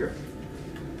wrong over here?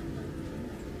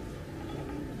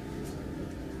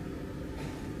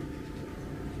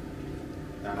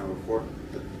 Down over 4.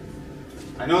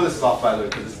 I know this is off, by the way,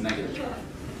 because it's negative.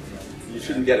 You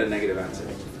shouldn't get a negative answer.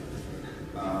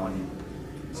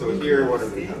 So here, what do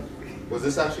we have? Was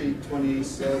this actually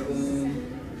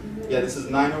 27? Yeah, this is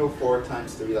 9 over 4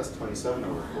 times 3, that's 27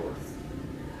 over 4.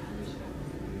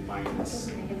 Minus.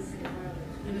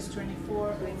 And it's 24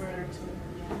 over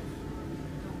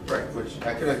 2. Right, which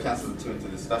I could have canceled the 2 into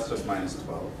this, that's just minus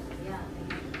 12. Yeah.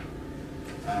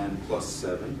 And plus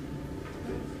 7.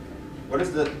 What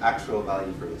is the actual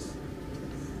value for this?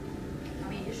 I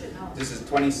mean, you should know. This is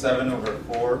 27 over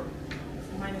 4.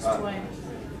 Minus 20.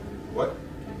 What?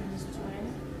 Minus 20.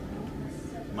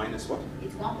 Minus what?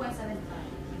 It's 1.75.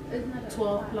 Isn't it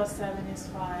 12 plus 7 is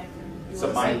 5. It's a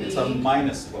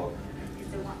minus 12.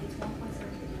 It's 1.75.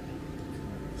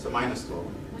 So minus 12.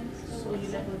 So you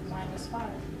left with minus 5.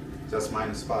 Just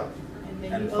minus 5. And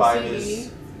then And you 5 OCD,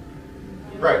 is,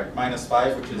 right, minus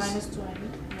 5, which is minus 20.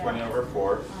 Yeah. 20 over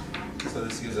 4. So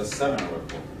this gives us 7 over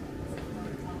 4.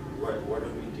 What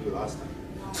did we do last time?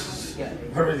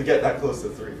 Where did we get that close to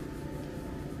 3?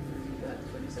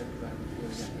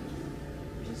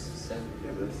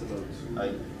 Yeah, but that's about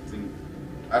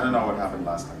I don't know what happened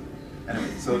last time.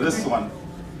 Anyway, so this one,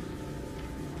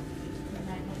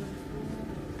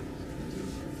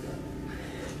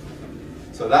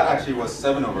 so that actually was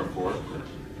 7 over 4.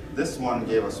 This one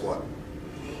gave us what?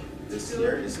 This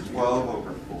here is 12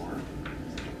 over 4.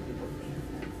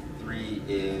 3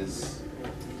 is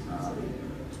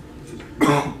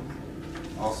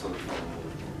also 12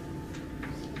 over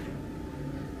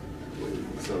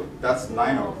 4. So that's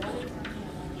 9 over 4.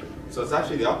 So it's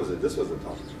actually the opposite. This was the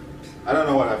top. I don't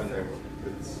know what happened there.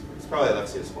 It's probably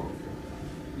Alexia's fault.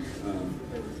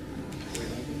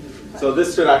 So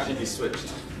this should actually be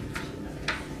switched.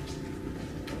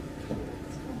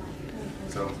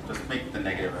 So just make the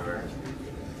negative error.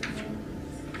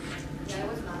 Yeah, it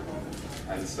was not.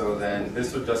 And so then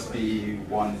this would just be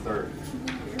 1/3.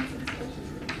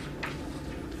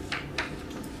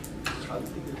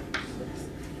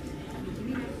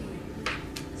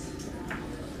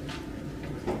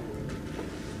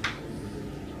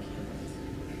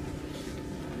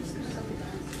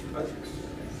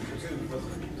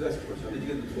 That's the question. How did you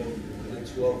get the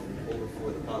 12 over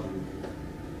 4, the positive?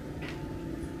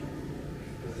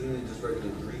 Isn't it just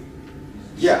regular 3?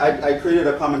 Yeah, I created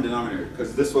a common denominator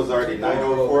because this was already 9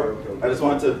 over 4. Okay. I just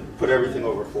wanted to put everything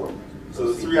over 4.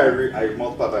 So the 3 I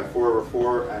multiplied by 4 over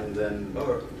 4, and then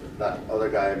that other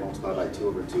guy I multiplied by 2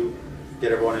 over 2.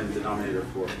 Get everyone in denominator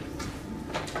 4.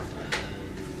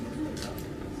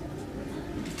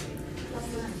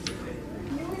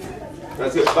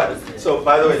 That's good. But, so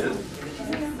by the way,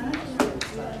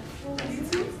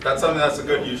 that's something that's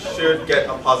good. You should get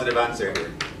a positive answer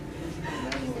here.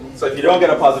 So if you don't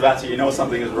get a positive answer, you know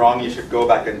something is wrong. You should go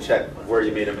back and check where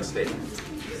you made a mistake.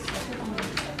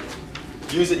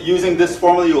 Using this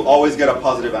formula, you'll always get a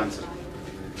positive answer.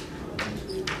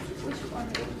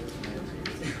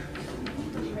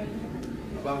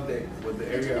 About the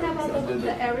area About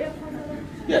the area formula?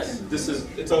 Yes,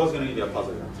 it's always going to give you a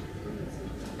positive answer.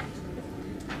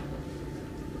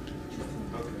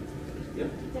 Okay. Yeah.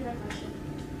 Different question.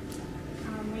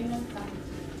 Riemann sum.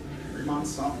 Riemann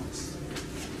sums.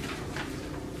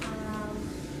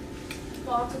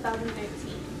 Fall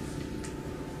 2013.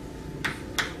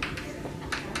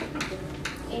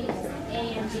 A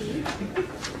and B.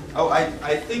 Oh,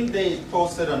 I think they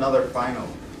posted another final.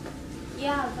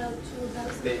 Yeah, the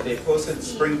two. They posted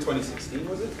spring 2016,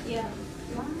 was it? Yeah.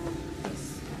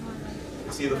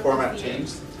 See the format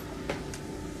changed?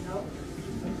 No.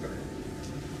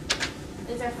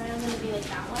 Is our final going to be like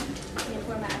that one? Can you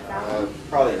format that one?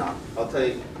 Probably not. I'll tell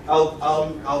you.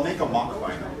 I'll make a mock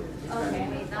final Okay.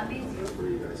 Wait, not these. for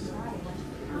you guys.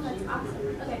 Oh, that's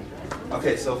awesome. Okay.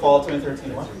 Okay, so fall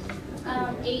 2013. What? A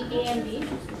and B.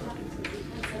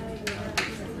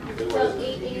 So A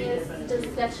is to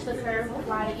sketch the curve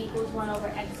y equals 1 over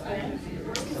x squared.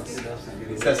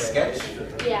 It says sketch.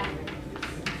 Yeah.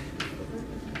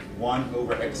 1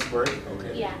 over x squared.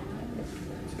 Okay. Yeah.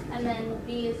 And then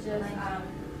B is just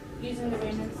using the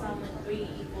Riemann sum with 3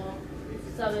 equal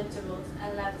subintervals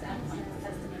and left endpoints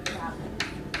estimate the outcome.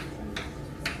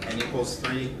 N equals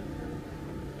 3.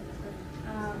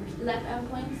 Left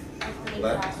endpoints estimate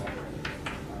Left. the outcome.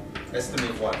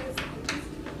 Estimate what?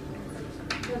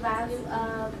 The value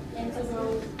of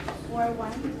integral 4,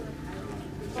 1.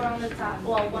 4 on the top.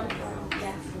 Well, 1, 4.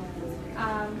 Yeah.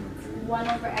 1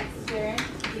 over x squared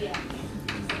dx.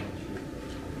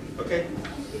 Okay.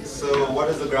 So what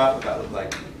does the graph of that look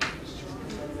like?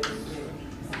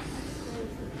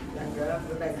 That graph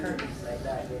with that curtains like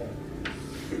that, yeah.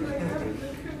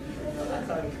 That's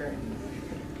how the curtains.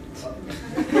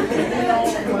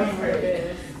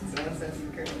 Someone says the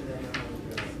curtains.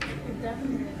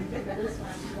 Definitely this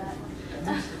one,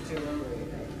 that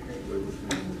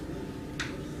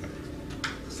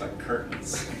It's like curtains.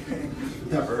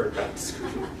 Never heard that.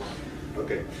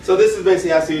 Okay, so this is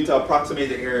basically asking you to approximate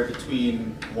the area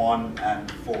between 1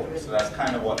 and 4. So that's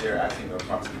kind of what they're asking to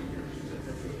approximate here.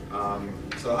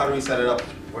 So how do we set it up?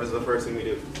 What is the first thing we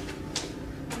do?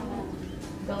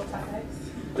 delta x.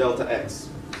 Delta x.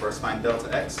 First find delta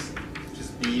x, which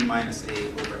is b minus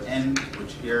a over n,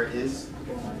 which here is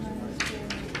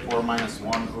 4 minus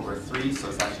 1 over 3, so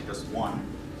it's actually just 1.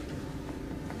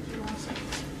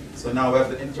 So now we have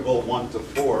the interval 1 to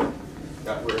 4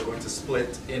 that we're going to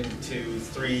split into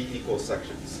 3 equal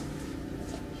sections.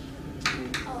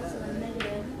 Oh, so the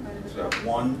negative. So we have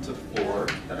 1 to 4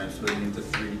 that I'm splitting into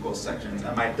 3 equal sections.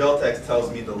 And my delta x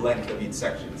tells me the length of each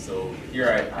section. So here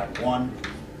I have 1,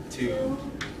 2,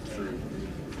 3.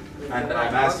 And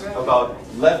I'm asked about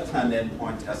left-hand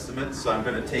endpoint estimates. So I'm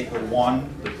going to take the 1,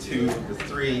 the 2, the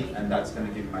 3, and that's going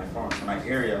to give me my formula. So my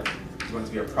area is going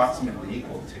to be approximately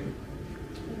equal to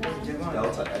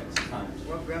delta x times.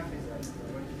 What graph is that?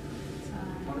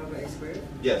 1 over x squared?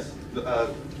 Yes. No,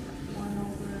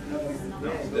 No,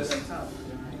 this. on top.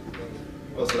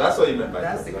 Oh, so that's what you meant by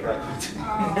That's this. the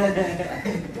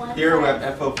Okay. One Here we have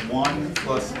side. f of 1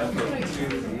 plus f of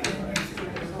 2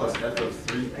 plus f of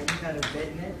 3. Like you kind of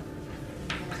betting it.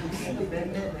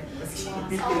 Betting it.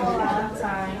 Oh, a lot of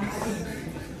times.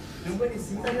 Nobody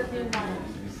sees So let's do it. 1.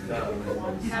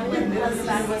 Now we're going to plug it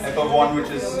back with F of 1, which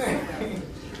is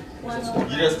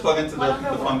You just plug into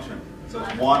the function. So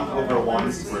it's 1 over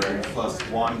 1 squared plus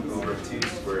 1 over 2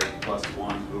 squared plus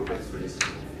 1 over 3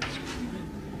 squared.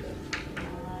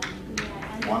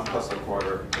 1 plus a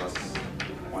quarter plus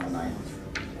 1/9.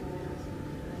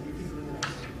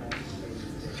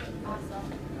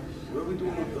 What are we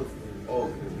doing with the?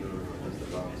 Oh,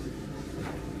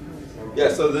 Yeah,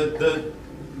 so the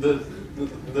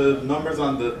numbers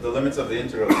on the limits of the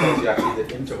integral tells you actually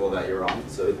the interval that you're on.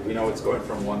 So we know it's going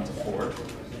from 1 to 4.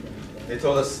 They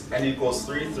told us n equals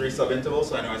 3 subintervals,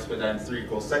 so I know I split that in 3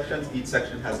 equal sections. Each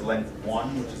section has length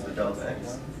 1, which is the delta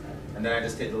x. And then I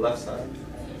just take the left side.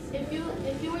 If you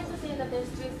were to say that there's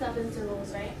 3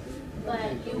 subintervals, right?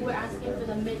 But you were asking for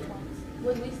the midpoints,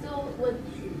 would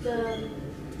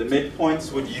the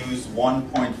midpoints would use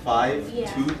 1.5,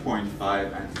 Yeah.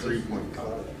 2.5, and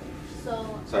 3.5. So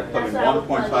So I plug in that's what I would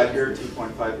 1.5 plug in. here,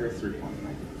 2.5 here,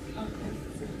 3.5.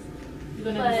 You're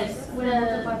gonna But do this.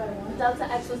 the delta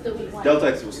x will still be 1. Delta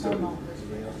x will still be.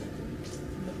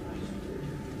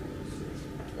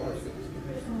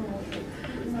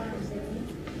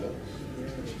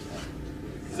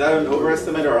 Is that an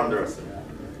overestimate or underestimate?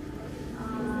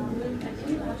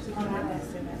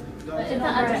 But it's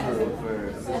not underestimate.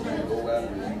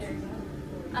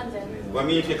 Under. Well, I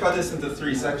mean, if you cut this into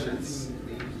 3 sections,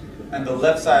 and the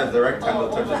left side of the rectangle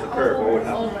touches the curve, what would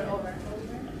happen? Over.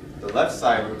 The left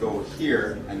side would go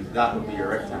here, and that would be your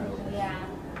rectangle. Yeah.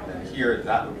 And here,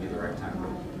 that would be the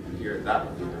rectangle. And here, that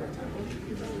would be the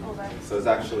rectangle. Over. So it's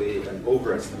actually an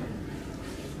overestimate,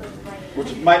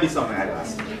 which might be something I'd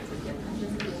ask.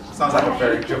 Sounds like a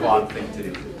very Jhevon thing to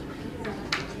do.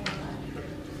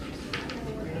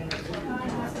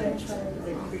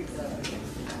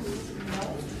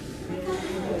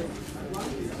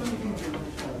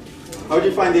 How would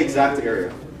you find the exact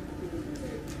area?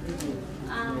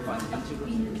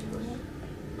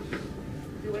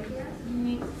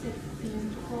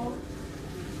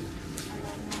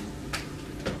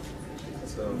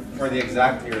 So for the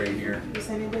exact area here, You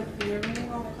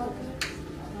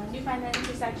find that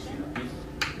intersection?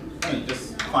 you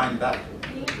just find that,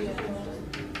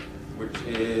 which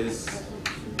is,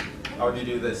 how would you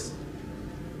do this?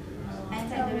 And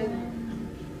take the derivative.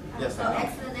 Yes, So I know.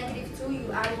 x to the negative 2,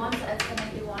 you add 1 to x to the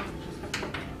negative 1.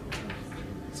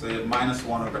 So you have minus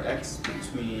 1 over x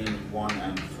between 1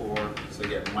 and 4. So you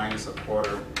get minus a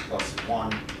quarter plus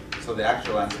 1. So the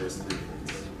actual answer is 3/4.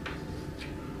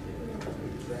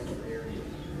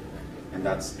 And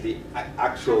that's the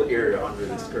actual area under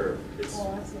this curve. It's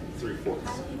 3/4.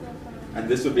 And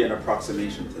this would be an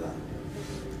approximation to that.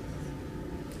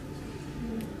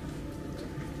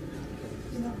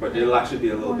 But it'll actually be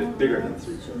a little bit bigger than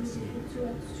 3/4.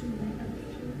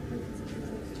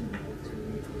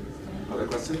 Other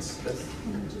questions?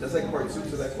 That's like part 2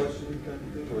 to that question, kind of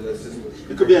thing, or that's just.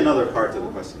 It could be another part of the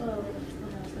question.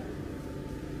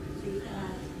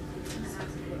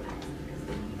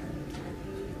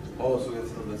 Oh, so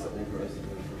that's an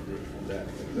overestimate from that.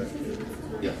 Exactly.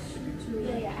 Yeah.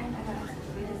 Yeah, I got it.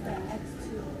 It's the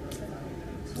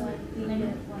x2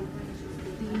 negative 1.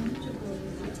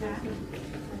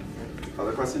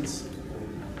 Other questions?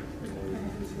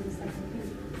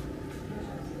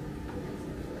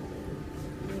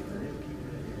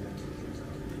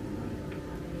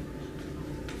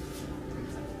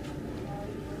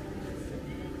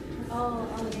 Oh,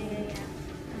 yeah.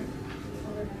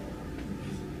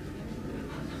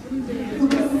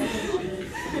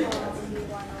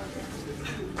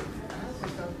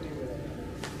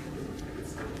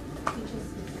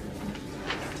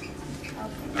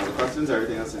 No other questions?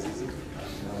 Everything else is easy?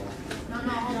 No,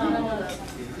 hold on.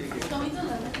 Can we do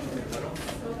that?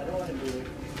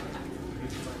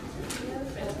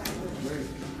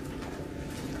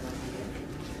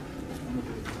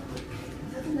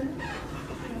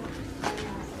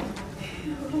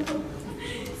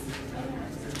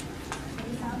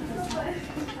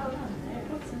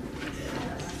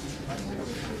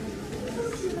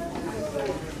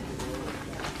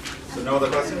 So no other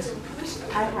questions?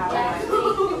 I have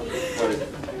What is it?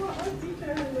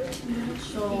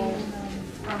 So,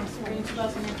 spring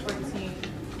 2014,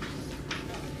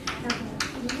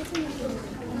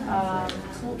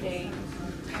 2a,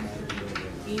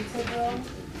 integral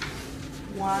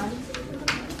 1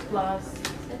 plus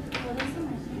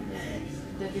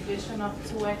the division of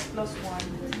 2x plus 1.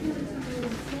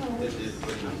 This is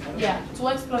which number? Yeah,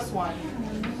 2x plus 1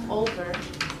 over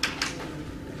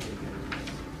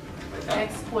Like that?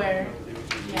 x squared,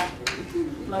 yeah,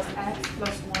 plus x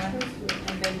plus 1,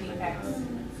 and then the x.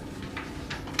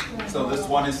 So this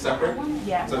one is separate?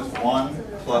 Yeah. So it's 1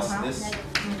 plus this?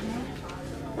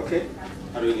 Mhm. Okay?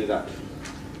 How do we do that?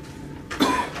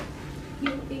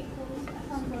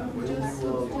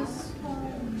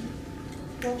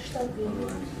 Watch that video.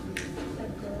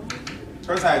 That girl.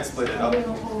 First I had split it up. The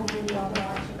whole video I'm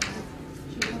watching.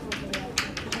 She was over there.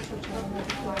 That's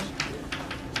what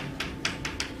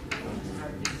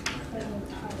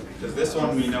Because this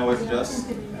one we know is just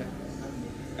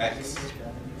x.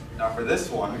 Now for this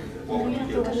one, what would you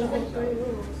do?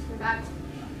 Back.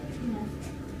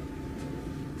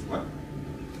 What?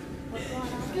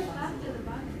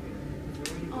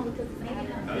 Oh, because maybe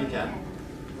not. No, you can't.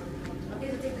 Okay,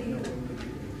 so take the u.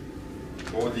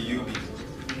 What would the u be?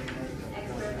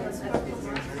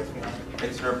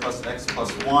 X squared plus x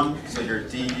plus 1. So your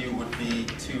du would be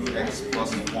 2x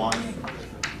plus 1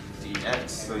 dx.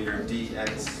 So your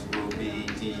dx will be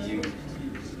du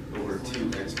over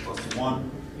 2x plus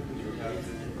 1.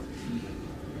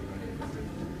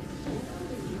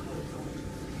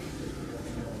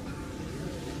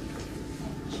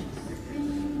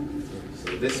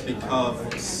 So this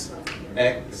becomes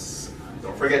x.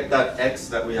 Don't forget that x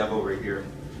that we have over here,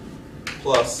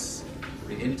 plus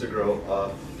the integral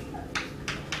of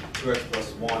 2x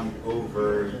plus 1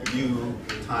 over u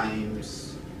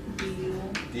times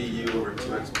du over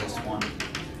 2x plus 1.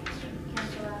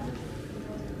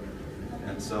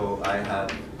 And so I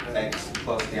have x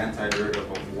plus the antiderivative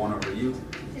of 1 over u.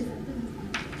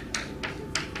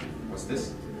 What's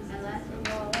this?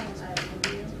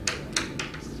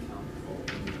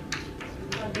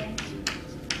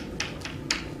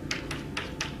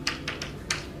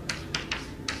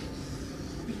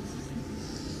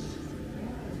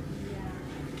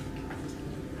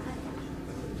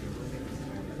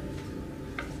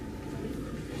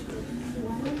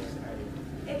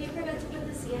 If you forgot to put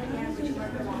the C in there, would you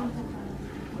work it off?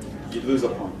 You'd lose a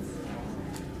point.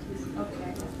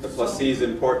 Okay. The plus c is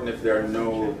important if there are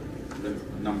no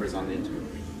numbers on the integral.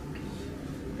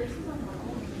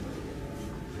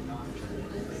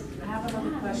 I have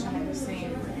another question in the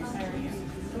same area.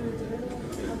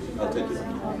 I'll take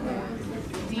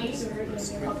it. D.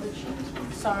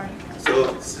 Sorry.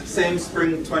 So same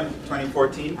spring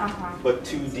 2014, Uh-huh. but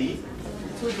 2D.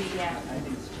 2D, yeah.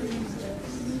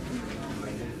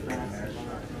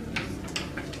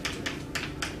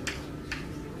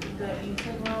 The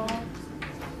integral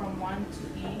from 1 to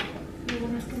e,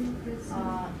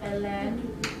 ln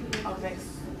of x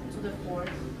to the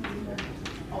 4th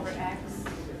over x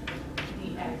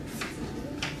dx.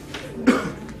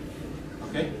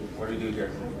 Okay, what do we do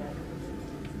here?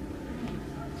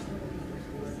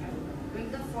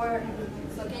 Bring the 4.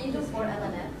 So can you do 4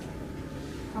 ln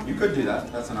x? You could do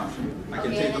that, that's an option. I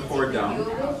can Okay, take the and 4 then down. u.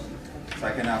 So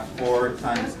I can have 4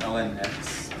 times ln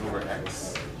x over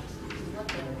x.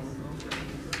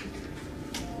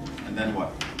 And then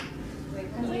what?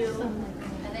 And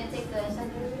then take the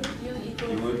u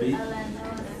equals U would be ln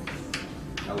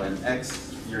ln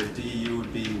x. Your du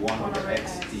would be 1 over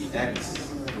x dx,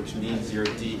 which means your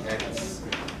dx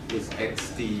is x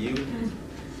du.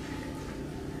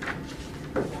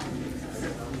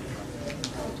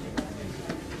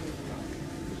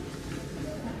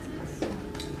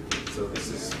 So this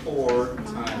is 4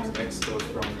 times x goes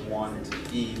from 1 to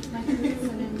e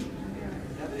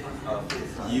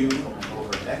of u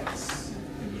over x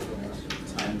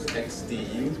times x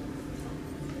du.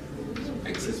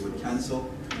 X's would cancel.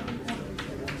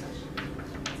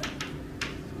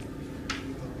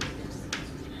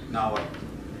 Now what?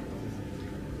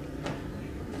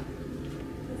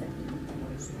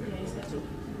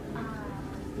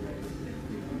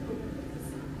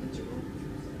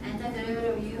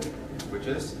 antiderivative of u. Which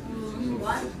is? 1?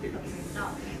 No.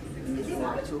 Is it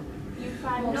 1?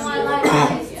 No, I No,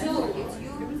 lied. It's 2. It's u.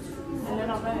 ln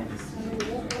of x.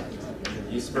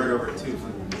 U squared over 2.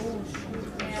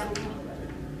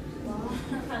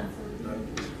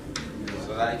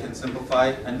 So that I can simplify.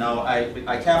 And now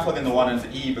I can't plug in the 1 and the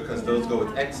e because those go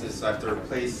with x's, so I have to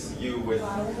replace u with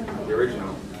the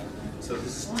original. So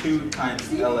this is 2 times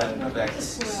ln of x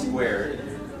squared.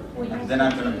 And then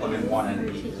I'm going to plug in 1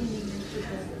 and e.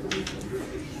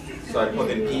 So I plug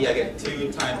in e, I get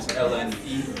 2 times ln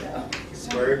e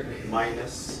squared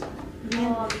minus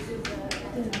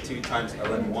 2 times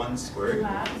ln 1 squared.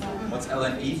 What's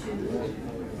ln e?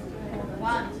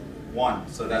 1. 1.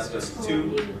 So that's just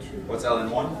 2. What's ln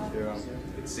 1?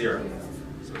 It's 0.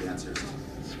 So the answer is 2.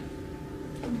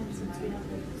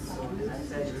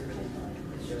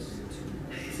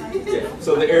 Yeah.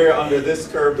 So the area under this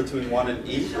curve between 1 and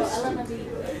e is 2. ln of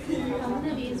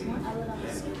e is 1.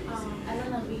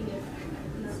 ln of e is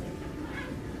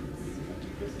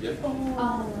Yep.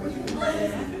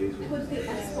 put the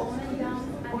exponent down,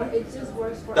 or it just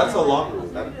works for That's a log rule.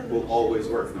 That will always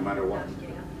work no matter what.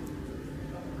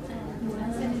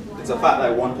 It's a fact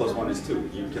that 1 plus 1 is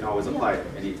 2. You can always apply it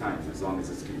anytime as long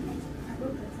as it's convenient.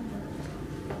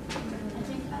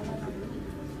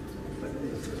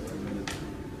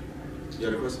 You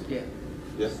had a question? Yeah.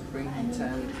 Yes. Spring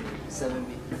 10,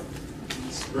 7B.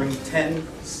 Spring 10,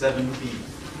 7B.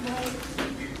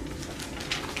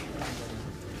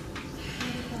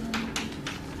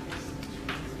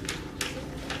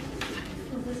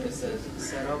 It says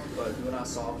set up but do not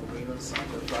solve for Riemann's on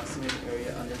the approximate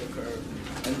area under the curve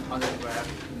and under the graph.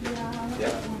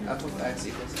 Yeah. F of x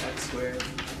equals x squared.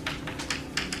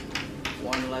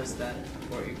 1 less than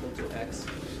or equal to x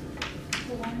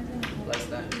less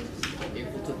than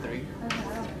equal to 3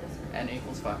 and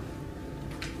equals 5.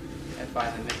 And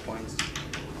find the midpoints.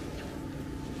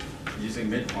 Using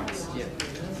midpoints. Yeah.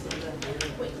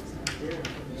 Wait.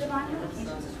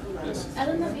 Jhevon, Yes.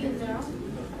 element B is 0?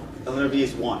 Element B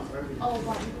is 1. Oh,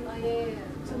 1. Oh, yeah.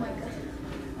 Oh my god.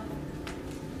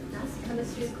 That's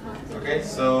chemistry class. Okay,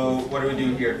 so what do we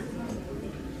do here?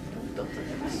 Delta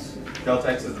x. Delta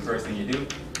x is the first thing you do.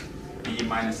 B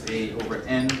minus a over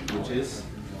n, which is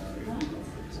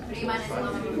 3 minus 1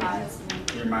 over 5.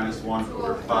 3 minus 1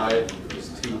 over 5, which is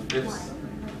 2/5.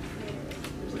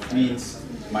 Which means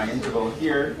my interval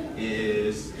here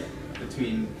is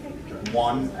between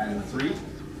 1 and 3.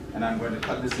 And I'm going to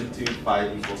cut this into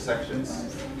 5 equal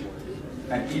sections.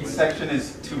 And each section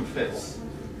is 2/5,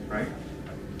 right?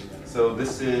 So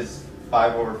this is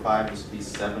 5 over 5, this would be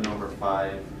 7 over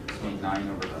 5, this would be 9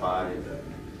 over 5.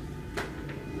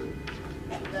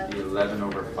 This would be 11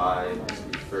 over 5, this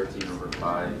would be 13 over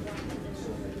 5.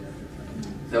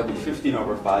 That would be 15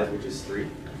 over 5, which is 3.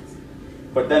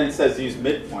 But then it says use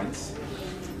midpoints.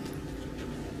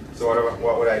 So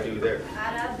what would I do there?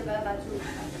 Add up, divide by 2.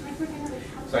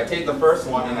 So I take the first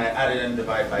one and I add it and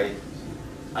divide by,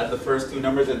 add the first two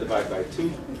numbers and divide by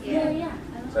 2. Yeah.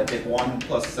 So I take 1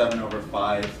 plus 7 over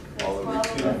 5 all over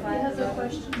 2. 12 over 5. That's a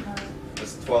question mark.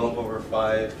 That's 12 over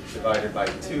 5 divided by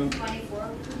 2, 24.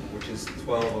 which is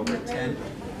 12 over 10.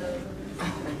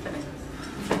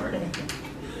 Right?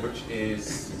 Which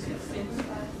is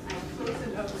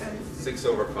 6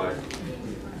 over 5.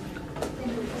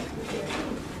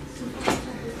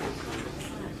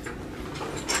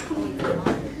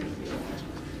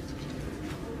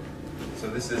 So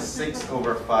this is 6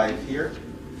 over 5 here.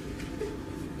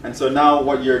 And so now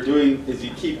what you're doing is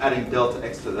you keep adding delta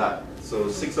x to that. So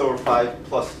 6 over 5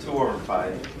 plus 2 over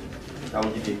 5, that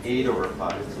will give you 8 over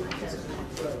 5.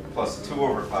 Plus 2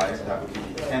 over 5, that would give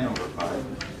you 10 over 5.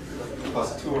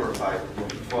 Plus 2 over 5 would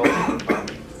be 12 over 5.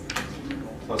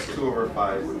 Plus 2 over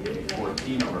 5 would be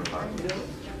 14 over 5.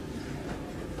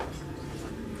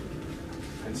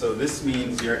 And so this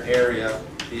means your area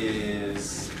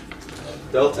is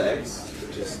delta x,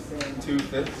 which is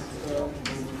 2/5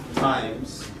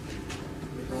 times.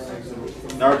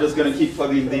 Now we're just going to keep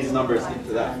plugging these numbers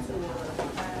into that.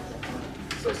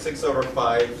 So 6 over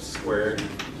 5 squared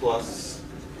plus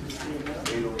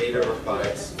 8 over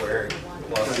 5 squared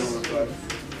plus 12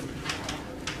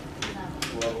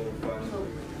 over 5.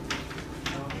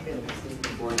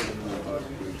 14 over 5.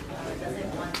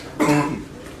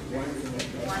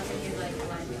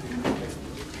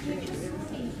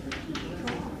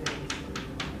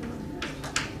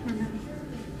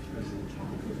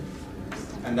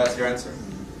 And that's your answer.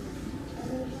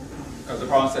 Because the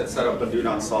problem said set up and do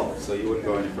not solve, so you wouldn't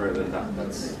go any further than that.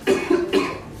 That's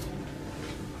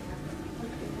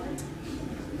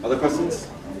other questions?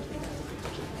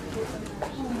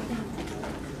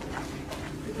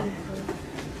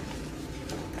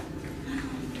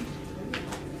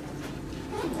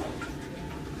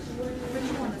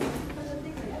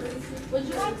 Would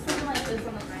you like something like this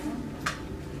on the final?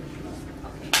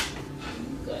 Okay.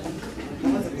 Good.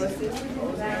 What's the question?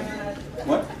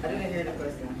 What? I didn't hear the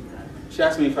question. She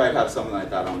asked me if I'd have something like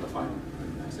that on the final.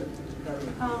 I said,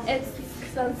 It's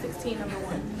 16 number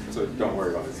 1. so don't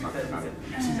worry about it. It's not it.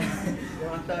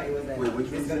 Well, I thought it was that. Wait,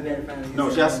 which it's going to be at the final. No,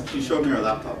 she showed me her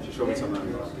laptop. She showed me something on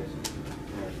her laptop.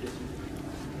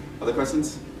 Other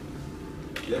questions?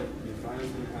 Yeah.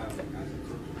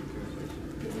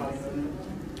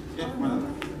 Yeah, why not?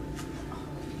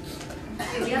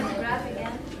 Do you have the graph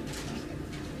again?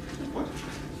 What?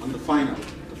 On the final.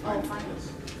 The final. final.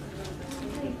 Yes.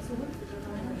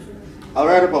 I'll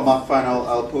write up a mock final.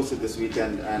 I'll post it this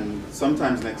weekend, and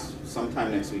sometime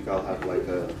next week I'll have like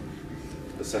a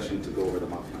session to go over the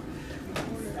mock final.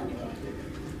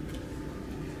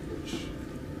 Which,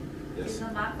 yes. Is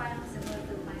the mock final similar to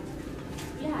the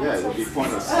final? Yeah, it would be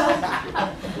pointless,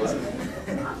 wasn't it?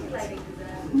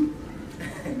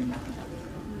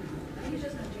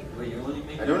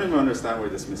 I don't even understand where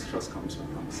this mistrust comes from,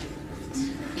 honestly.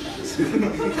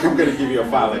 I'm gonna give you a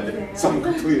file like something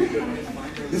completely different.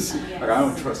 Like, I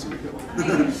don't trust you.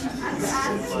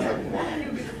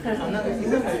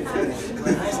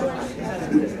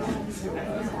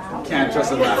 Can't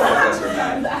trust a math professor,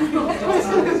 man.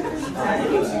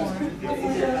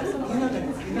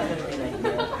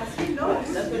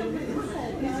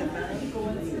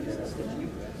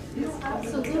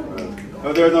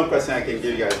 Oh, there are no questions I can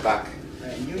give you guys back.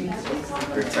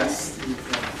 Your test.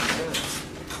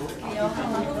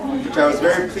 Which I was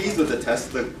very pleased with the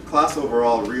test. The class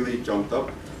overall really jumped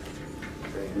up.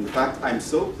 In fact, I'm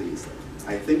so pleased.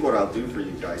 I think what I'll do for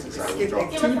you guys is I will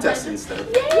drop 2 tests instead of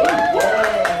 1.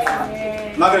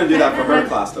 I'm not going to do that for her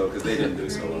class though, because they didn't do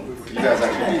so well. You guys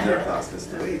actually need their class this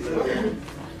time.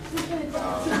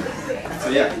 So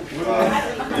yeah,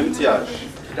 imtiaj.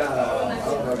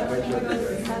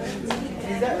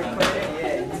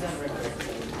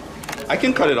 I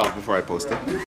can cut it off before I post it.